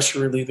 very pressure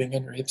relieving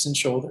on your hips and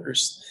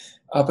shoulders,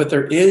 but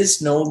there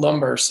is no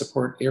lumbar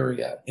support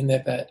area in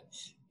that bed.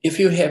 If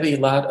you have a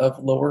lot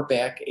of lower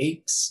back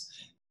aches,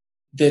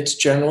 that's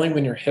generally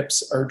when your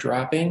hips are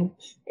dropping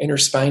and your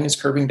spine is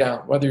curving down,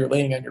 whether you're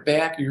laying on your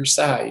back or your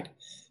side.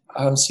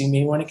 So you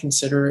may want to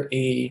consider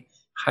a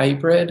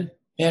hybrid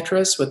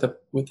mattress with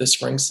a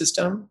spring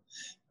system.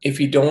 If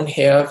you don't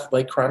have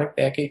like chronic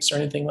backaches or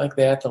anything like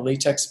that, the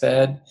latex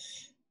bed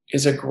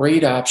is a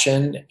great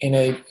option. And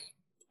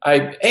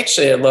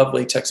I love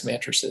latex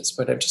mattresses,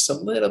 but I'm just a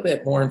little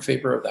bit more in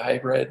favor of the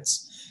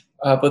hybrids.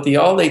 But the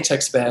all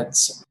latex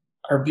beds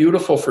are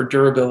beautiful for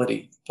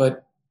durability.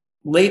 But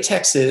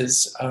latex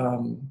is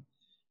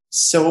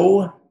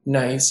so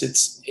nice.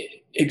 It's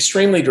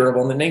extremely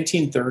durable. In the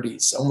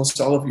 1930s, almost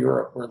all of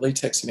Europe were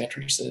latex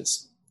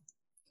mattresses.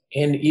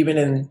 And even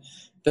in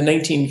the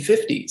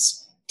 1950s,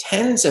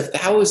 tens of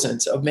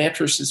thousands of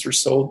mattresses were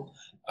sold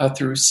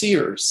through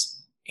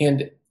Sears,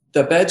 and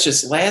the beds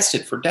just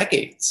lasted for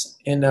decades.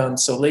 And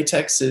so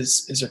latex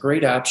is a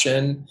great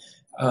option.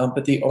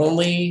 But the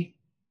only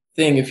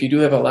thing, if you do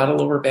have a lot of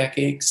lower back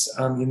aches,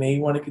 you may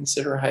want to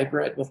consider a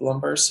hybrid with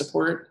lumbar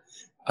support.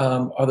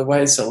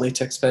 Otherwise, the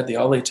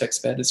all latex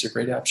bed is a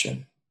great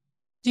option.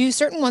 Do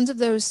certain ones of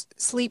those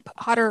sleep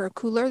hotter or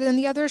cooler than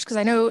the others? Because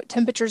I know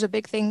temperature is a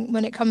big thing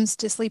when it comes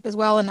to sleep as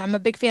well. And I'm a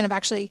big fan of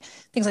actually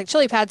things like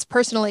chili pads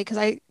personally, because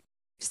I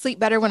sleep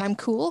better when I'm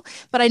cool.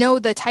 But I know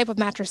the type of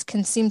mattress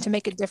can seem to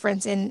make a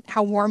difference in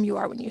how warm you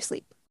are when you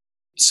sleep.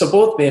 So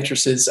both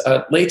mattresses,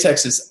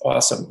 latex is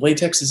awesome.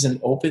 Latex is an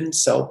open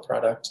cell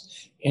product,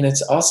 and it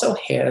also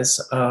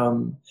has,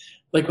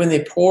 like when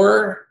they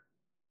pour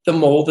the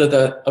mold of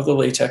the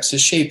latex to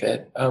shape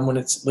it, when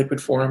it's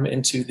liquid form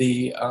into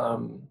the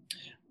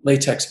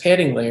latex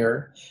padding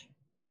layer,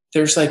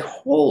 there's like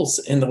holes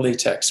in the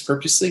latex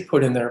purposely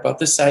put in there about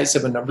the size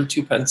of a number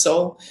 2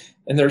 pencil,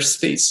 and they're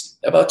spaced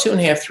about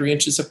 2.5, 3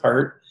 inches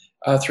apart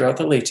throughout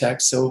the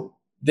latex. So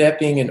that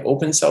being an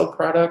open cell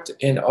product,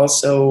 and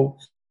also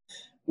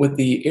with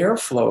the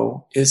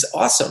airflow is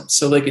awesome.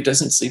 So like it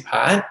doesn't sleep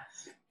hot.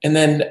 And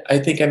then I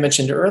think I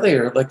mentioned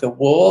earlier, like the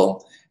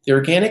wool, the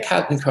organic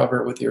cotton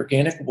cover with the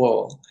organic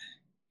wool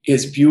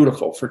is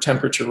beautiful for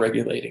temperature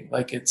regulating.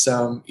 Like it's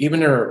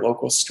even in our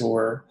local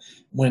store,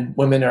 when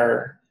women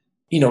are,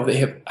 they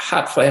have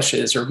hot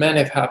flashes, or men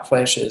have hot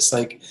flashes,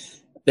 like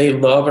they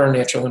love our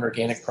natural and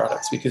organic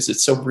products because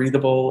it's so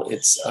breathable,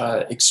 it's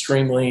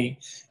extremely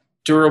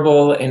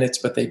durable,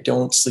 but they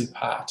don't sleep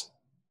hot.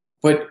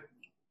 But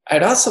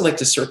I'd also like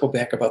to circle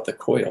back about the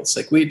coils.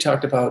 Like we had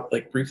talked about,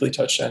 like briefly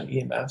touched on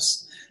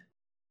EMFs.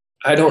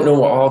 I don't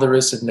know all there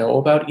is to know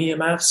about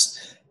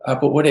EMFs,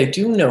 but what I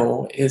do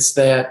know is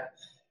that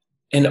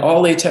an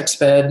all latex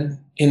bed,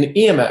 an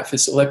EMF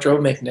is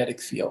electromagnetic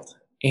field.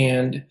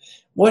 And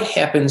what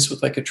happens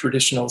with like a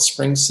traditional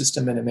spring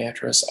system in a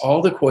mattress,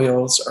 all the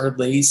coils are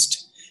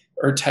laced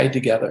or tied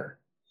together.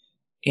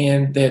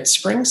 And that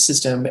spring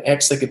system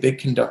acts like a big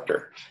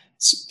conductor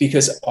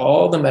because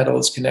all the metal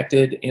is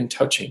connected and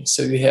touching.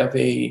 So you have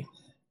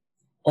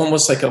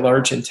almost like a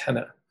large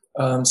antenna.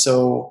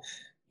 So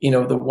the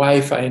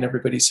Wi-Fi in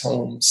everybody's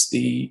homes,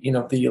 the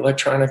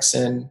electronics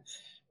in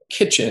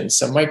kitchens,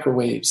 some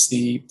microwaves,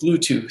 the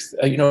Bluetooth,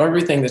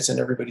 everything that's in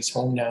everybody's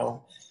home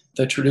now,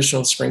 the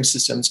traditional spring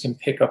systems can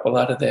pick up a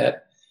lot of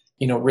that,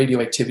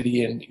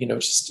 radioactivity, and, it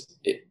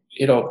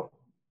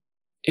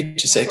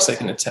just acts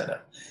like an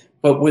antenna.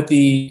 But with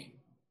the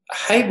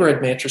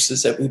hybrid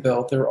mattresses that we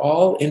built, they're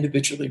all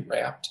individually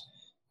wrapped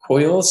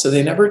coils, so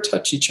they never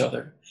touch each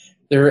other.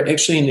 They're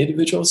actually in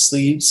individual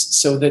sleeves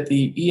so that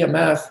the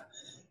EMF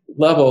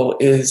level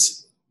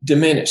is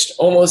diminished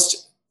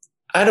almost,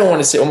 I don't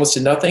want to say almost to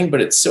nothing,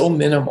 but it's so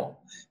minimal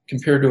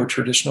compared to a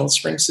traditional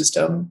spring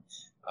system.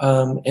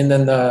 And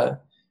then the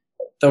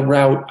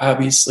route,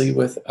 obviously,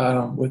 with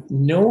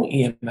no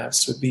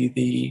EMFs would be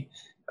the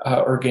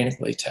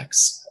organic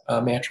latex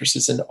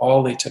mattresses, and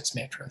all latex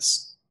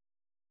mattress.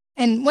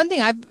 And one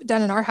thing I've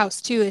done in our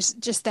house too is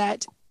just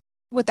that,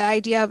 with the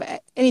idea of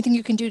anything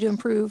you can do to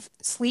improve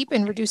sleep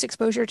and reduce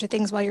exposure to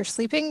things while you're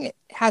sleeping, it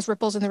has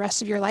ripples in the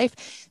rest of your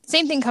life.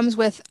 Same thing comes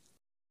with,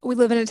 we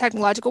live in a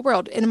technological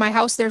world. In my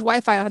house, there's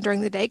Wi-Fi on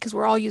during the day because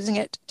we're all using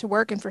it to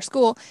work and for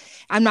school.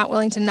 I'm not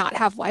willing to not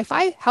have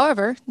Wi-Fi.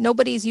 However,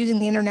 nobody's using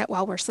the internet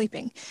while we're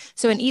sleeping.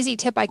 So an easy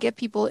tip I give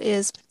people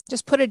is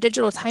just put a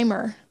digital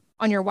timer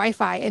on your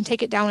Wi-Fi and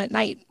take it down at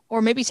night,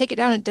 or maybe take it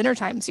down at dinner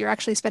time. So you're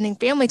actually spending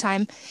family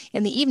time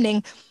in the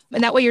evening.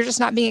 And that way you're just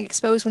not being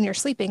exposed when you're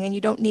sleeping, and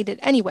you don't need it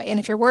anyway. And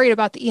if you're worried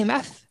about the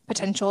EMF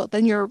potential,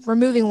 then you're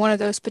removing one of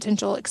those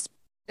potential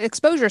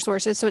exposure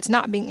sources. So it's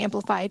not being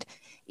amplified,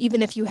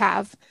 even if you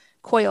have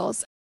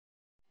coils.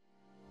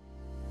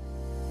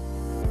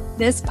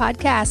 This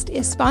podcast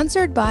is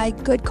sponsored by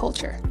Good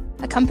Culture,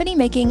 a company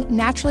making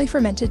naturally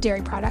fermented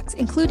dairy products,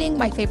 including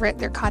my favorite,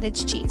 their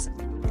cottage cheese.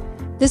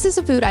 This is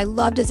a food I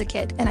loved as a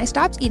kid, and I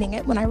stopped eating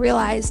it when I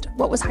realized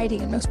what was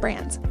hiding in most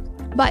brands.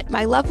 But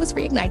my love was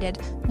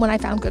reignited when I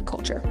found Good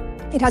Culture.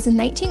 It has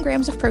 19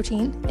 grams of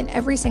protein in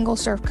every single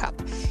served cup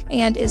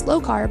and is low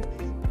carb,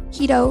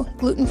 keto,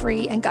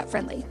 gluten-free, and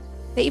gut-friendly.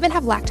 They even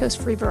have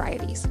lactose-free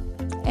varieties.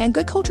 And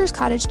Good Culture's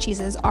cottage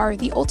cheeses are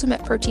the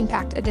ultimate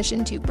protein-packed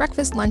addition to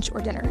breakfast, lunch, or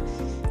dinner.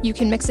 You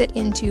can mix it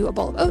into a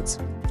bowl of oats,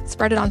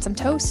 spread it on some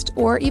toast,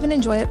 or even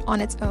enjoy it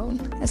on its own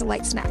as a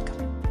light snack.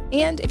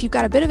 And if you've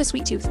got a bit of a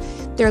sweet tooth,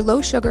 their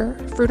low sugar,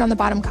 fruit on the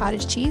bottom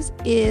cottage cheese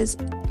is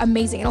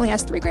amazing. It only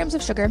has 3 grams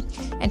of sugar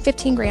and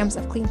 15 grams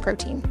of clean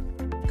protein.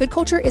 Good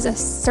Culture is a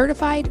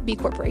certified B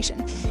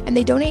Corporation, and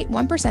they donate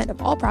 1%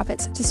 of all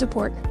profits to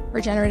support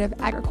regenerative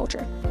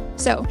agriculture.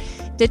 So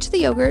ditch the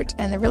yogurt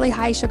and the really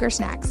high sugar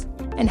snacks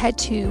and head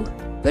to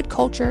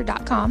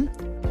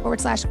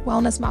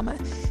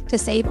goodculture.com/wellnessmama to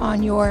save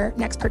on your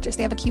next purchase.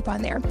 They have a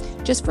coupon there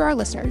just for our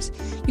listeners.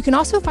 You can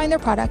also find their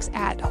products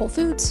at Whole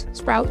Foods,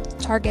 Sprout,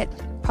 Target,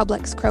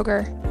 Publix,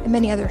 Kroger, and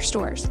many other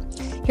stores.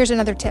 Here's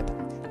another tip.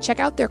 Check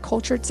out their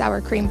cultured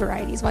sour cream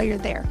varieties while you're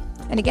there.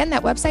 And again,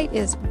 that website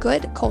is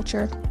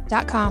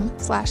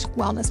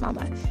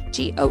goodculture.com/wellnessmama,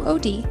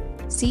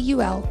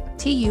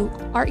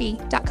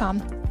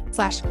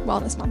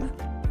 GOODCULTURE.com/wellnessmama.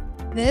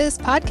 This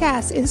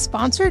podcast is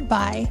sponsored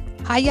by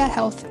Hiya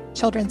Health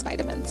Children's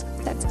Vitamins.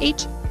 That's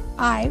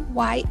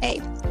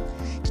HIYA.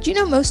 Did you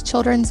know most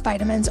children's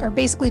vitamins are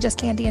basically just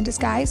candy in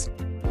disguise?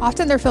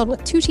 Often they're filled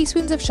with 2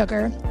 teaspoons of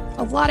sugar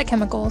a lot of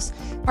chemicals,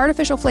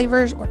 artificial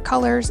flavors or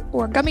colors,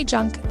 or gummy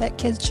junk that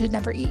kids should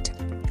never eat,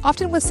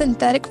 often with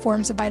synthetic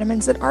forms of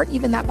vitamins that aren't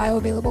even that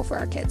bioavailable for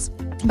our kids.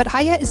 But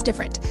Hiya is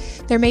different.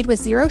 They're made with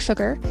zero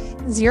sugar,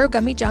 zero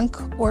gummy junk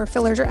or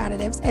fillers or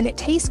additives, and it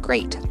tastes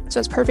great, so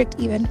it's perfect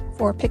even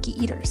for picky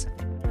eaters.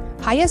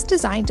 Hiya is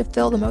designed to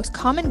fill the most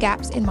common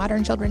gaps in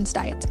modern children's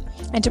diets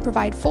and to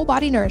provide full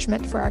body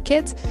nourishment for our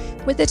kids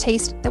with a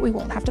taste that we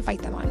won't have to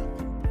fight them on.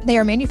 They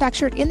are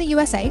manufactured in the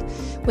USA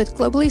with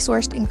globally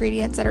sourced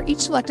ingredients that are each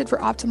selected for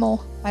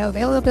optimal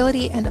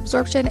bioavailability and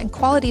absorption and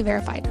quality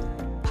verified.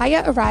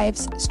 Hiya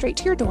arrives straight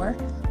to your door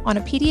on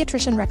a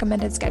pediatrician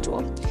recommended schedule,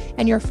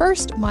 and your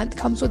first month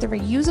comes with a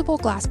reusable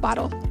glass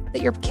bottle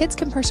that your kids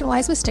can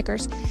personalize with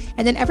stickers,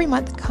 and then every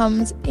month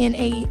comes in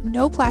a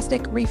no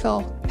plastic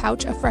refill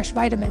pouch of fresh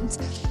vitamins,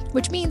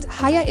 which means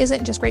Hiya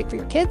isn't just great for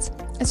your kids,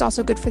 it's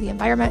also good for the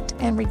environment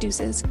and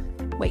reduces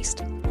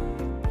waste.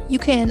 You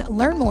can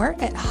learn more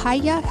at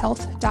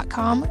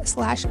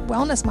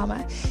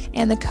hiyahealth.com/wellnessmama,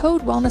 and the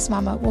code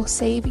wellnessmama will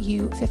save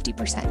you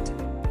 50%.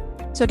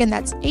 So again,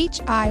 that's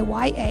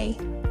HIYA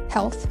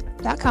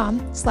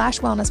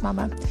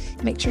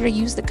health.com/wellnessmama. Make sure to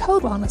use the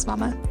code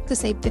wellnessmama to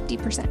save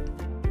 50%.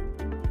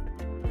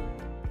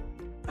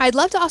 I'd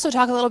love to also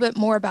talk a little bit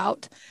more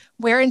about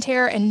wear and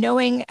tear and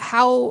knowing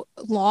how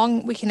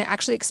long we can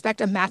actually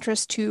expect a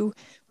mattress to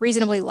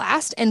reasonably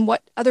last and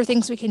what other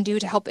things we can do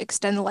to help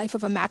extend the life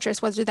of a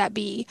mattress, whether that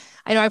be,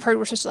 I know I've heard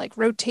we're supposed to like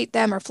rotate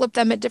them or flip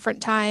them at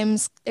different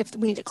times, if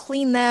we need to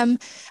clean them.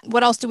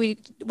 What can we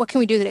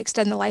do to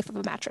extend the life of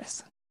a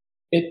mattress?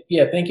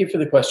 Thank you for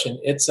the question.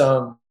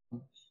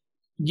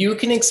 You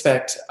can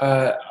expect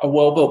a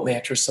well-built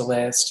mattress to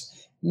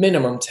last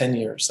minimum 10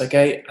 years. Like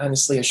I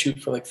shoot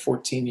for like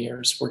 14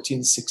 years, 14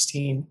 to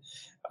 16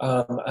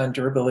 on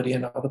durability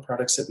and all the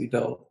products that we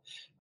build.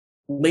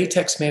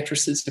 Latex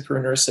mattresses, if you're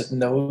interested in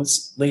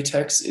those,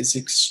 latex is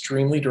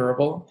extremely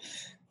durable,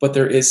 but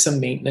there is some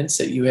maintenance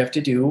that you have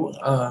to do.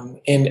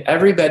 And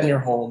every bed in your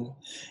home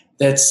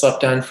that's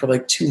slept on for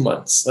like 2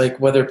 months, like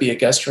whether it be a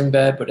guest room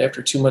bed, but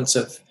after 2 months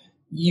of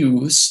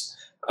use,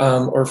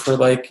 or for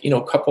like,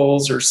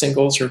 couples or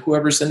singles or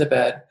whoever's in the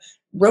bed,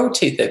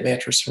 rotate that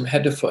mattress from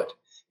head to foot.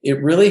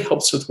 It really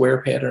helps with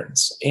wear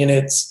patterns. And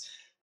it's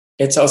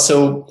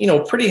also,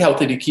 pretty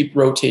healthy to keep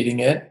rotating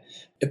it.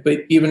 But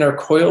even our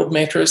coiled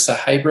mattress, the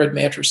hybrid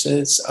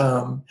mattresses,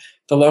 the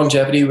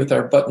longevity with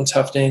our button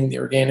tufting, the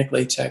organic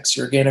latex,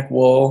 the organic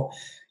wool,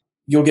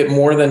 you'll get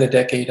more than a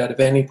decade out of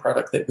any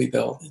product that we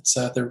build.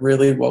 They're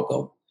really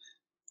well-built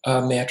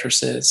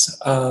mattresses.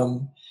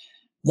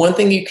 One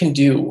thing you can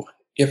do,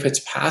 if it's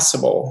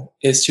possible,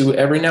 is to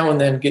every now and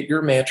then get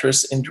your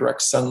mattress in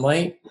direct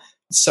sunlight.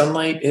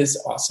 Sunlight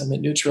is awesome. It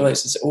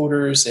neutralizes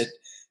odors. It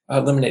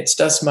eliminates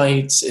dust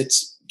mites.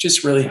 It's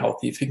just really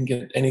healthy if you can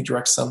get any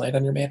direct sunlight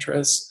on your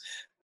mattress.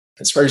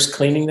 As far as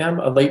cleaning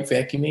them, a light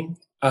vacuuming,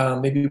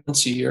 maybe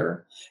once a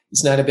year,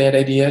 is not a bad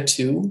idea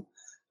too.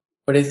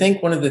 But I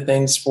think one of the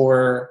things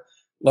for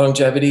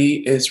longevity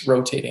is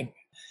rotating.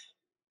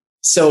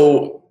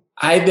 So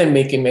I've been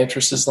making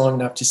mattresses long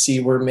enough to see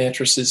where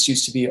mattresses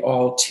used to be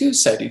all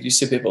two-sided. You used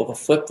to be able to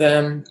flip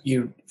them.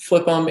 You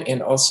flip them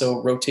and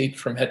also rotate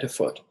from head to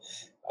foot.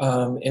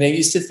 And I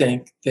used to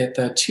think that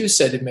the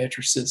two-sided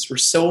mattresses were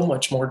so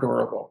much more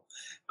durable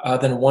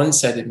than a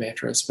one-sided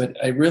mattress. But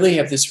I really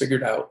have this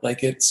figured out.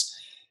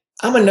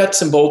 I'm a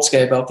nuts and bolts guy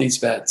about these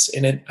beds.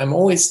 And I'm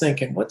always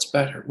thinking, what's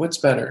better? What's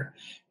better?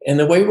 And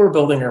the way we're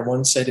building our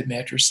one-sided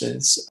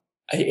mattresses,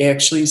 I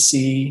actually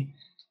see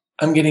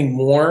I'm getting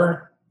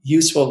more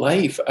useful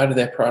life out of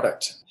that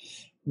product.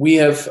 We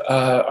have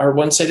our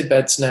one-sided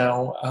beds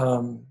now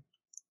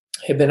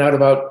have been out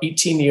about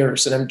 18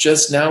 years, and I'm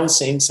just now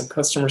seeing some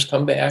customers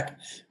come back.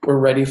 We're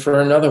ready for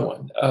another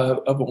one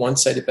of a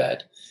one-sided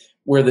bed,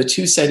 where the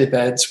two-sided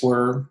beds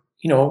were,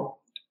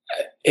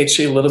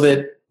 actually a little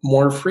bit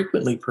more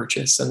frequently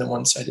purchased than the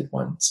one-sided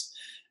ones.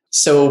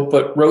 So,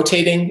 but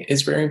rotating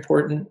is very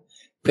important.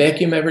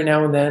 Vacuum every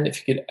now and then. If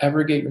you could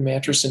ever get your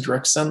mattress in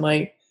direct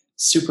sunlight,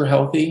 super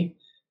healthy.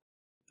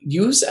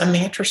 Use a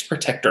mattress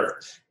protector.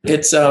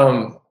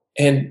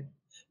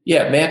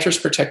 Mattress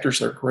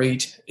protectors are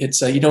great.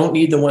 You don't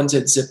need the ones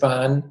that zip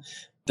on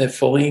that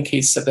fully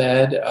encase the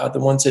bed. The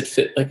ones that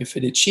fit like a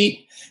fitted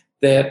sheet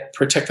that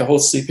protect the whole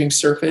sleeping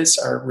surface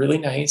are really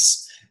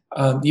nice.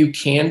 You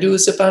can do a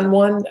zip on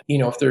one.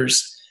 If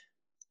there's,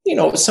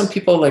 some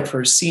people like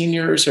for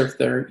seniors, or if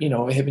they're,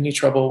 have any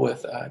trouble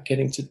with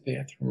getting to the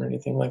bathroom or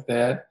anything like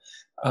that.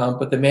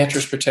 But the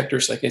mattress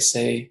protectors, like I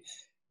say,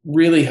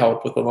 really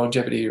help with the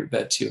longevity of your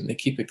bed too. And they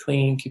keep it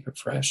clean, keep it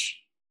fresh.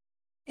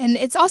 And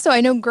it's also,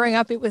 I know growing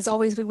up, it was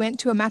always, we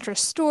went to a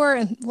mattress store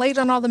and laid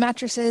on all the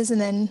mattresses,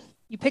 and then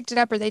you picked it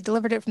up or they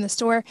delivered it from the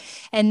store.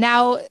 And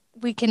now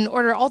we can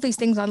order all these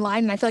things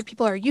online. And I feel like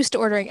people are used to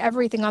ordering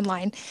everything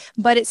online,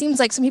 but it seems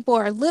like some people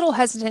are a little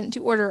hesitant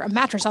to order a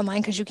mattress online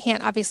because you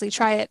can't obviously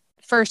try it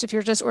first if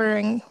you're just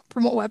ordering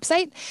from a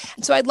website.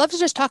 So I'd love to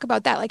just talk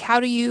about that. Like,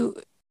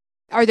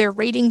 are there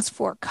ratings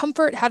for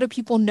comfort? How do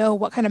people know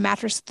what kind of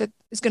mattress that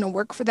is going to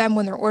work for them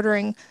when they're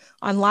ordering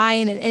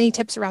online, and any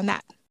tips around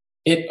that?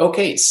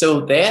 Okay,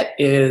 so that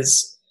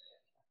is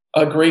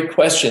a great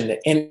question.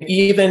 And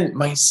even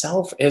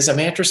myself as a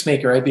mattress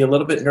maker, I'd be a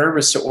little bit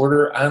nervous to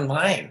order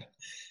online.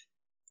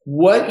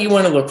 What you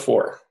want to look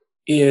for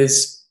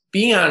is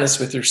be honest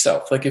with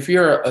yourself. Like if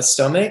you're a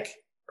stomach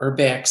or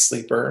back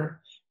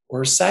sleeper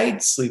or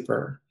side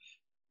sleeper,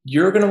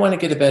 you're going to want to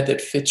get a bed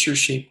that fits your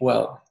shape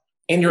well.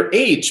 And your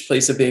age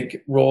plays a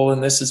big role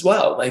in this as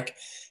well. Like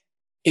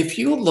if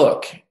you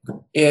look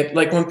at,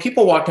 like when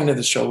people walk into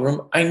the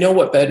showroom, I know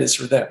what bed is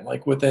for them.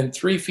 Like within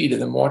 3 feet of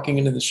them walking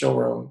into the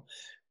showroom,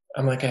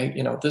 I'm like,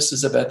 this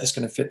is a bed that's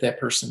going to fit that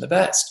person the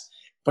best.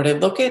 But I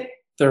look at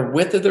their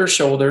width of their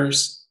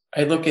shoulders,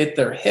 I look at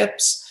their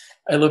hips,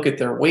 I look at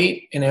their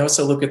weight, and I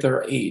also look at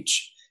their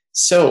age.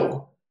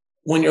 So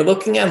when you're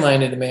looking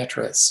online at a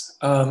mattress,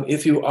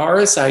 if you are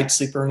a side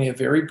sleeper and you have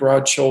very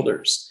broad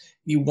shoulders,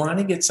 you want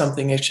to get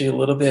something actually a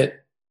little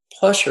bit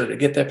plusher to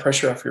get that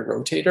pressure off your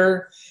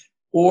rotator.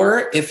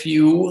 Or if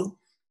you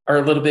are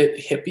a little bit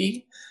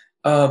hippie,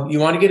 you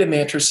want to get a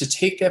mattress to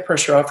take that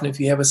pressure off. And if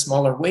you have a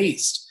smaller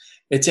waist,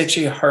 it's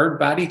actually a hard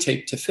body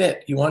type to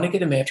fit. You want to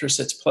get a mattress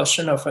that's plush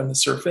enough on the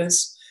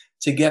surface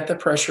to get the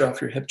pressure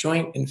off your hip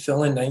joint and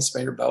fill in nice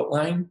by your belt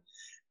line.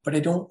 But I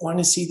don't want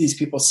to see these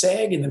people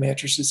sag in the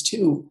mattresses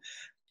too.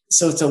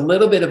 So it's a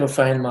little bit of a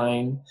fine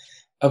line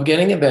of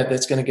getting a bed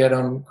that's going to get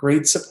them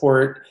great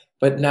support,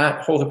 but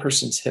not hold a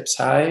person's hips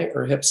high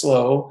or hips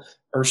low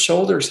or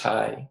shoulders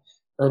high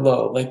or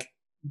low. Like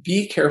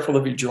be careful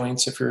of your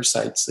joints if you're a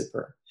side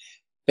sleeper.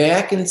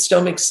 Back and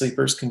stomach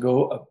sleepers can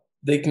go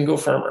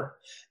firmer.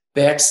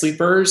 Back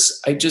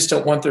sleepers, I just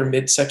don't want their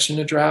midsection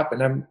to drop,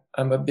 and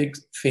I'm a big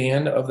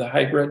fan of the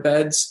hybrid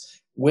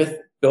beds with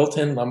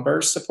built-in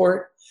lumbar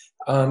support.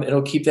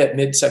 It'll keep that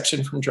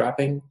midsection from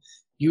dropping.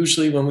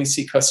 Usually when we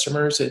see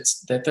customers,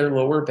 it's that their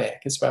lower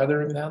back is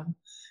bothering them.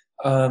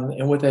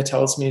 And what that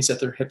tells me is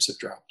that their hips have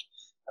dropped,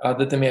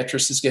 that the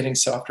mattress is getting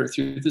softer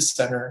through the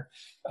center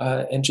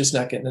and just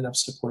not getting enough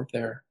support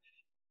there.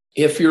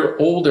 If you're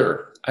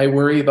older, I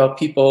worry about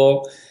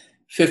people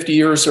 50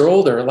 years or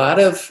older. A lot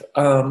of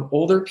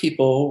older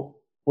people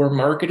were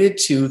marketed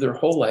to their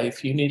whole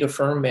life, you need a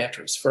firm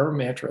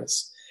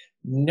mattress.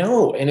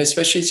 No, and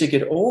especially as you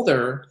get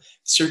older,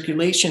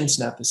 circulation's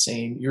not the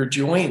same. Your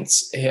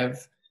joints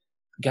have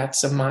got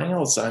some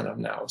miles on them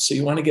now. So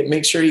you want to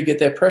make sure you get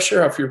that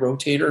pressure off your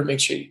rotator, make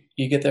sure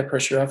you get that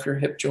pressure off your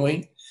hip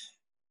joint.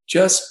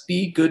 Just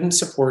be good and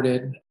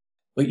supported,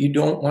 but you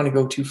don't want to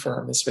go too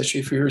firm,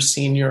 especially if you're a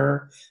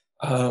senior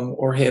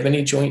or have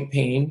any joint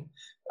pain.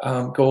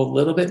 Go a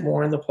little bit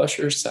more on the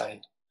plusher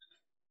side.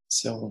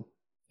 So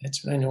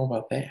that's what I know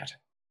about that.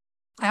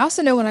 I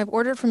also know when I've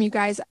ordered from you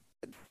guys,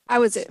 I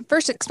was at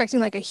first expecting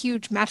like a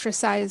huge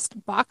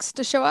mattress-sized box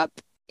to show up,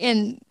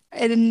 and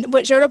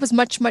what showed up was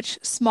much, much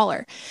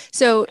smaller.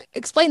 So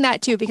explain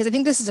that too, because I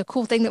think this is a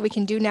cool thing that we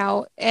can do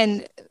now,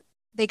 and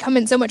they come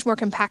in so much more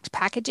compact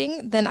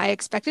packaging than I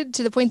expected,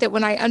 to the point that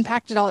when I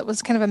unpacked it all, it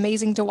was kind of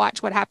amazing to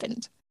watch what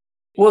happened.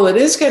 Well, it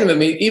is kind of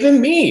amazing.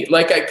 Even me,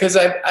 because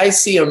I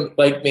see them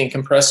like being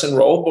compressed and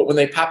rolled, but when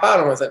they pop out,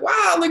 I was like,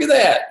 wow, look at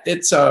that.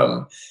 It's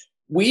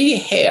we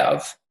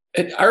have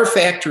at our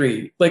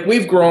factory, like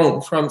we've grown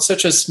from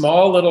such a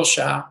small little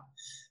shop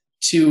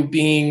to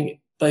being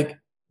like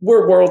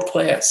we're world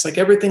class. Like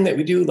everything that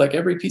we do, like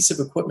every piece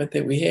of equipment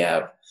that we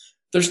have,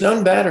 there's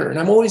none better. And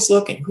I'm always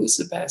looking, who's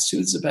the best?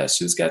 Who's the best?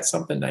 Who's got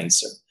something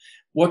nicer?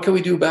 What can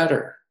we do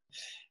better?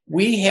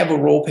 We have a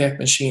roll pack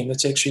machine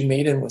that's actually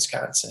made in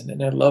Wisconsin,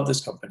 and I love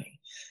this company.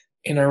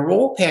 In our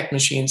roll pack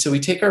machine, so we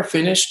take our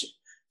finished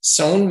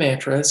sewn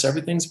mattress,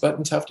 everything's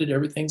button tufted,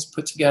 everything's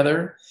put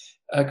together,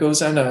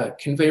 goes on a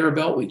conveyor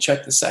belt. We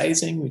check the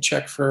sizing, we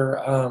check for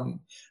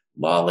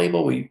law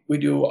label, we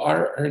do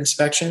our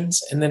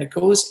inspections, and then it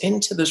goes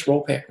into this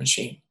roll pack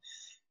machine.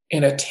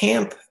 And a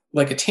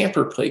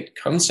tamper plate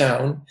comes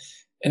down,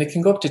 and it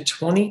can go up to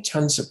 20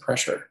 tons of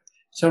pressure.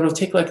 So it'll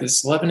take like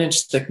this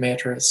 11-inch thick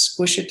mattress,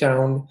 squish it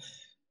down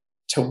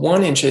to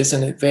 1 inch,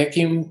 and it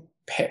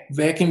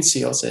vacuum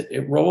seals it.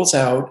 It rolls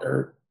out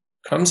or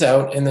comes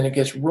out, and then it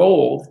gets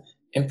rolled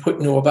and put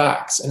into a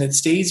box. And it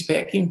stays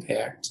vacuum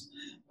packed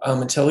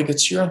until it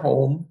gets to your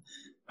home.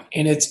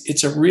 And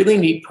it's a really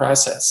neat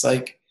process.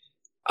 Like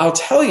I'll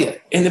tell you,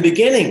 in the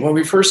beginning, when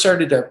we first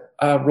started to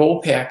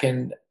roll pack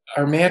in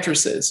our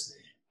mattresses,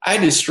 I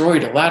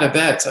destroyed a lot of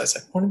beds. I was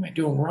like, what am I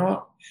doing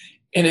wrong?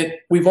 And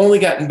we've only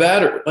gotten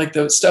better. Like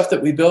the stuff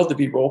that we build to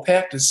be roll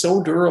packed is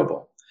so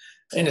durable.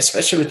 And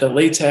especially with the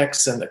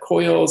latex and the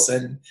coils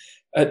and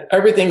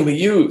everything we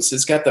use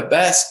has got the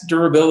best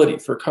durability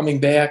for coming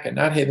back and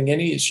not having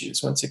any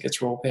issues once it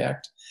gets roll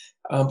packed.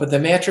 But the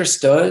mattress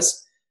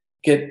does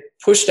get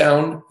pushed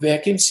down,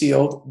 vacuum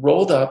sealed,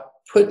 rolled up,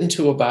 put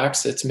into a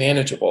box that's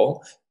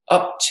manageable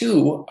up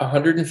to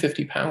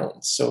 150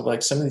 pounds. So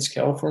like some of these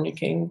California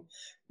King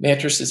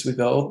mattresses we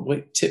build,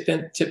 we tip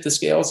the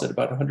scales at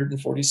about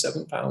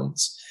 147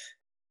 pounds.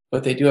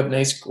 But they do have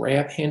nice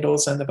grab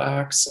handles on the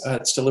box.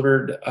 It's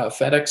delivered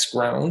FedEx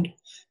ground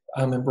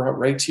and brought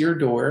right to your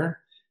door.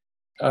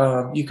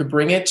 You could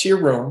bring it to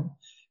your room.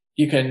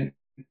 You can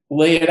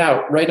lay it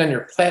out right on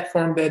your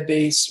platform bed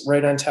base,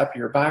 right on top of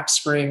your box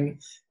spring,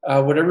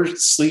 whatever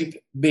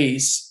sleep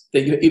base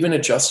that you, even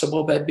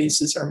adjustable bed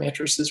bases our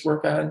mattresses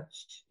work on.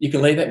 You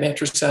can lay that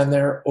mattress on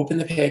there, open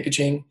the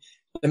packaging.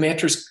 The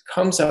mattress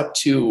comes up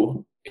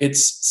to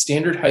its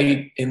standard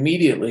height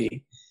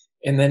immediately.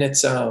 And then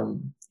it's,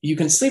 you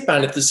can sleep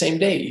on it the same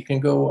day. You can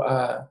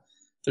go,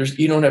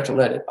 you don't have to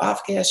let it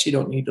off gas. You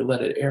don't need to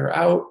let it air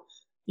out.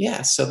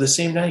 Yeah. So the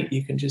same night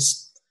you can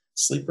just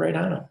sleep right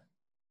on them.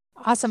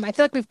 Awesome. I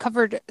feel like we've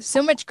covered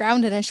so much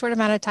ground in a short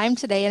amount of time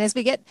today. And as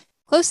we get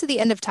close to the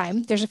end of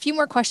time, there's a few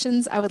more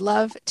questions I would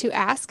love to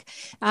ask.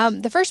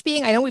 The first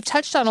being, I know we've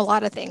touched on a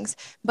lot of things,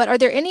 but are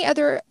there any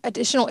other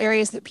additional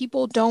areas that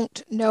people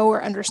don't know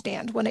or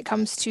understand when it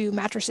comes to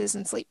mattresses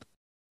and sleep?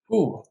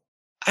 Ooh,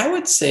 I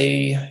would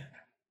say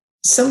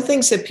some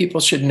things that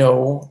people should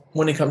know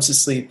when it comes to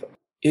sleep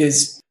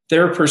is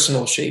their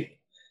personal shape.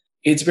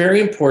 It's very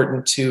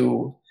important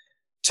to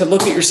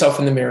look at yourself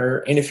in the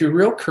mirror. And if you're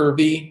real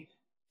curvy,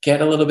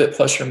 get a little bit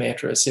plusher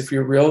mattress. If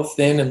you're real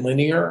thin and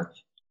linear,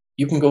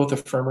 you can go with a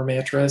firmer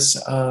mattress.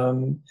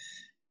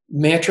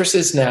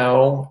 Mattresses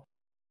now,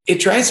 it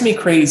drives me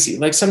crazy.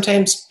 Like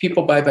sometimes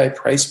people buy by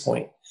price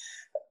point.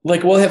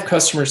 Like we'll have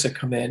customers that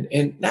come in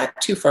and not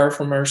too far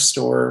from our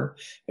store.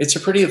 It's a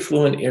pretty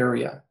affluent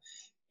area.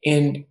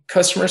 And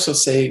customers will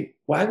say,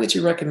 why would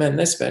you recommend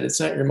this bed? It's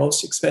not your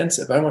most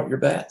expensive. I want your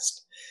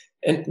best.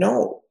 And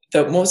no,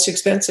 the most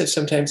expensive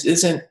sometimes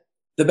isn't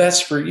the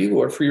best for you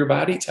or for your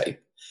body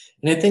type.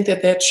 And I think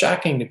that that's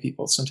shocking to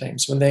people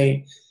sometimes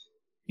when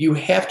you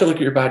have to look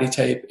at your body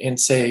type and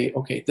say,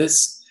 okay,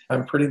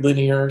 I'm pretty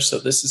linear, so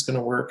this is going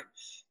to work.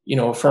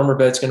 A firmer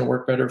bed's going to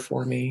work better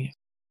for me.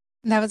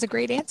 That was a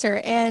great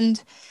answer.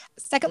 And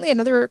secondly,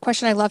 another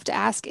question I love to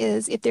ask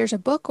is if there's a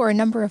book or a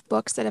number of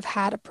books that have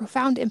had a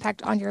profound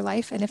impact on your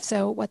life, and if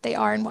so, what they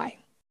are and why.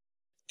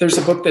 There's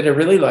a book that I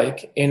really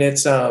like, and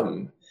it's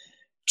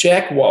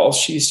Jack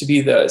Walsh. He used to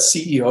be the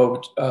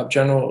CEO of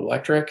General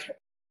Electric.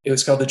 It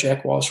was called The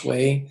Jack Walsh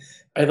Way.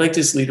 I liked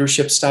his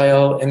leadership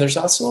style. And there's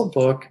also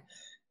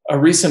a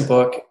recent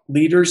book,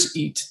 Leaders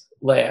Eat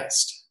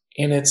Last.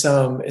 And it's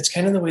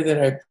kind of the way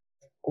that I've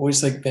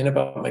always been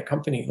about my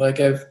company. Like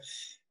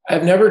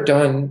I've never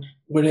done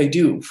what I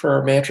do for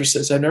our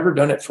mattresses. I've never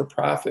done it for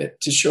profit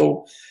to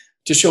show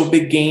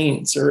big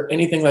gains or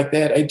anything like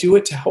that. I do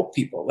it to help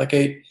people. Like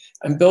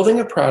I'm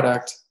building a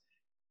product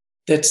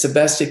that's the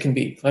best it can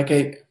be.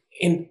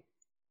 In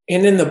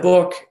the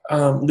book,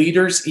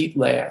 Leaders Eat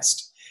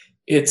Last.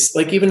 It's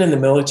like even in the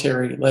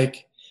military,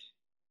 like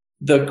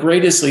the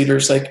greatest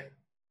leaders, like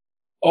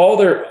all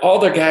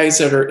their guys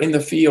that are in the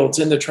fields,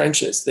 in the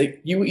trenches,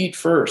 you eat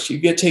first, you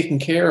get taken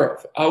care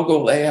of. I'll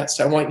go last.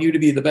 I want you to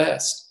be the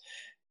best.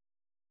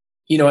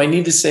 I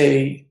need to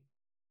say,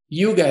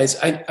 you guys,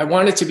 I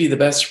want it to be the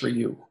best for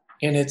you.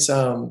 And it's,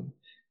 I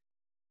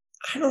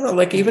don't know,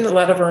 like even a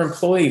lot of our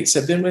employees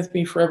have been with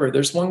me forever.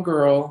 There's one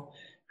girl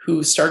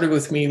who started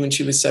with me when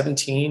she was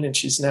 17 and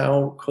she's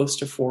now close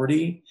to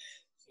 40.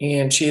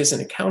 And she has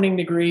an accounting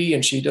degree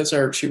and she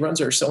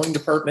runs our sewing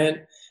department.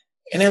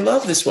 And I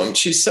love this woman.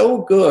 She's so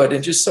good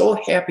and just so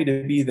happy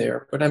to be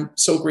there. But I'm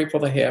so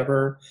grateful to have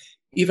her.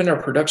 Even our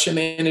production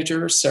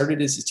manager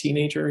started as a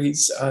teenager.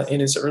 He's in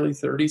his early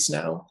 30s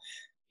now.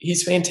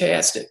 He's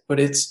fantastic. But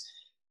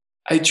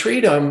I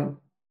treat him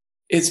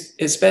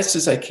as best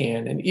as I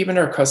can. And even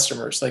our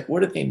customers, like,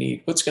 what do they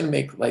need? What's going to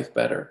make life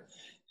better?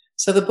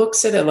 So the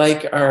books that I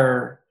like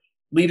are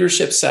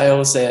leadership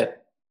styles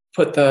that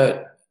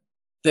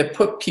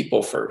put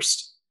people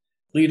first.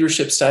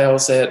 Leadership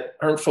styles that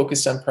aren't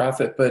focused on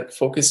profit, but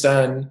focused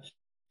on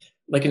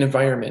like an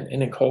environment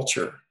and a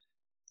culture.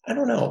 I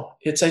don't know.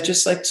 I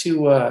just like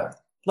to,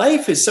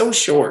 life is so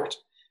short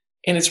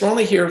and we're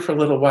only here for a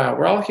little while.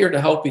 We're all here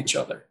to help each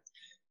other.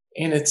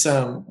 And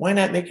why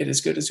not make it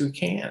as good as we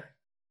can?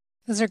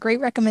 Those are great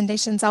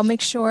recommendations. I'll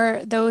make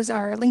sure those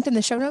are linked in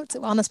the show notes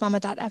at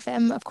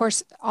wellnessmama.fm. Of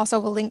course, also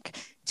we'll link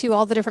to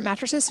all the different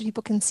mattresses so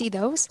people can see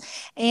those.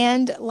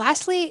 And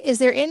lastly, is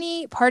there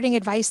any parting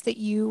advice that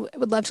you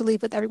would love to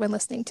leave with everyone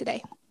listening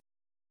today?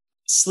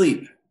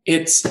 Sleep.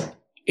 It's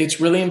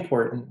really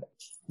important.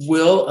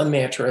 Will a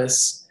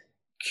mattress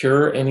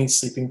cure any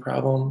sleeping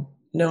problem?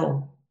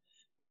 No.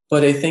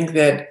 But I think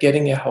that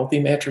getting a healthy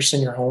mattress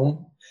in your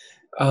home,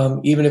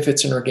 even if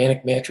it's an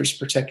organic mattress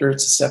protector,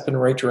 it's a step in the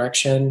right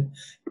direction.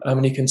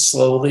 And you can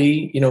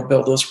slowly,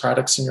 build those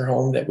products in your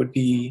home that would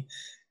be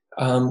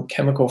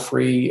chemical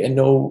free and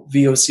no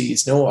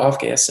VOCs, no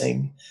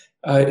off-gassing.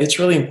 It's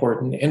really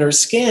important. And our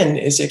skin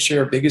is actually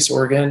our biggest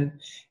organ.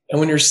 And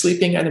when you're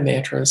sleeping on a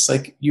mattress,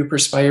 like you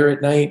perspire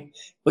at night,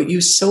 but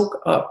you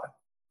soak up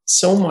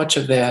so much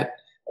of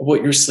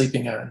what you're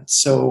sleeping on.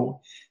 So,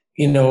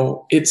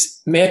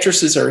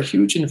 mattresses are a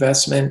huge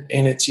investment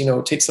and it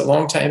takes a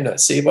long time to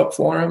save up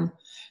for them.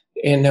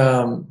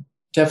 And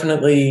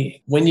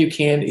definitely when you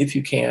can, if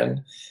you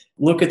can,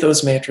 look at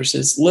those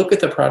mattresses, look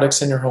at the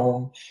products in your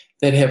home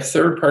that have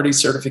third-party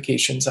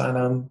certifications on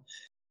them.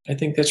 I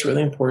think that's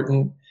really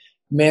important.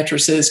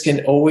 mattresses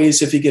can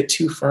always, if you get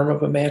too firm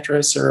of a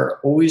mattress, there are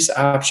always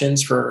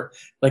options for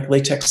like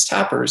latex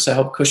toppers to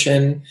help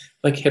cushion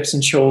like hips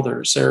and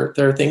shoulders. There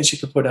are things you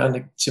could put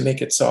on to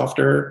make it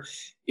softer.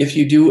 If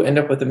you do end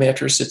up with a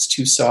mattress that's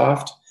too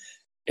soft,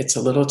 it's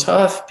a little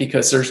tough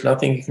because there's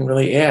nothing you can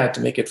really add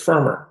to make it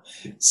firmer.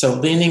 So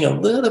leaning a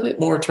little bit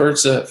more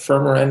towards the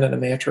firmer end of the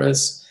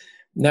mattress,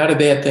 not a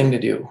bad thing to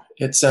do.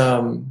 It's,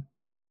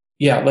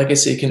 like I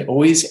say, you can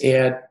always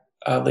add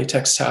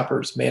latex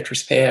toppers,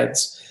 mattress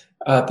pads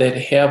that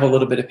have a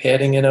little bit of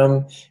padding in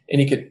them, and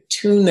you could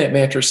tune that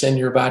mattress in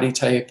your body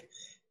type.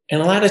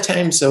 And a lot of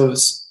times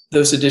those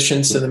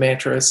additions to the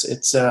mattress,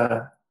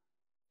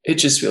 it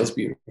just feels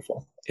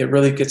beautiful. It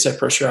really gets that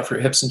pressure off your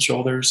hips and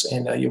shoulders,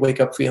 and you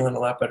wake up feeling a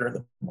lot better in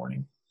the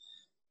morning.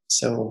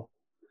 So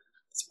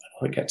that's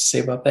all I got to say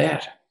about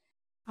that.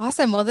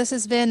 Awesome. Well, this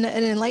has been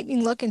an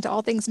enlightening look into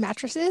all things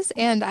mattresses,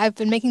 and I've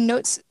been making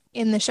notes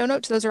in the show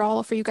notes. Those are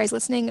all for you guys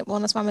listening at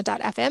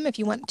wellnessmama.fm if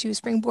you want to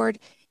springboard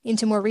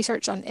into more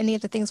research on any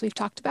of the things we've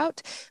talked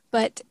about.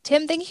 But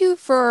Tim, thank you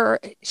for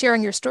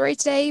sharing your story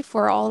today,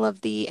 for all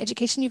of the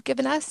education you've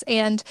given us,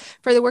 and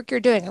for the work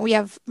you're doing. We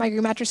have My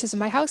Green Mattresses in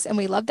my house, and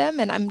we love them,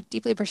 and I'm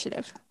deeply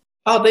appreciative.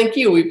 Oh, thank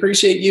you. We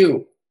appreciate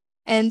you.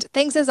 And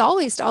thanks as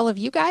always to all of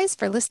you guys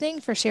for listening,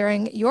 for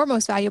sharing your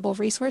most valuable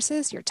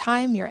resources, your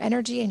time, your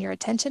energy, and your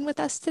attention with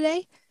us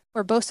today.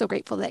 We're both so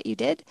grateful that you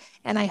did,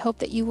 and I hope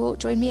that you will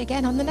join me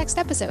again on the next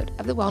episode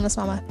of the Wellness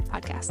Mama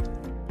podcast.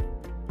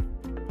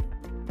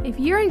 If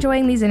you're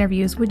enjoying these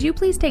interviews, would you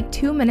please take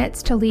 2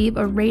 minutes to leave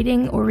a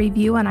rating or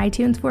review on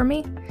iTunes for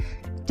me?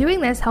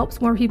 Doing this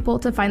helps more people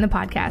to find the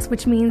podcast,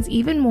 which means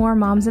even more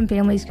moms and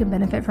families can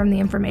benefit from the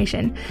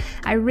information.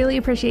 I really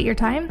appreciate your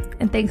time,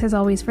 and thanks as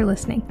always for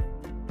listening.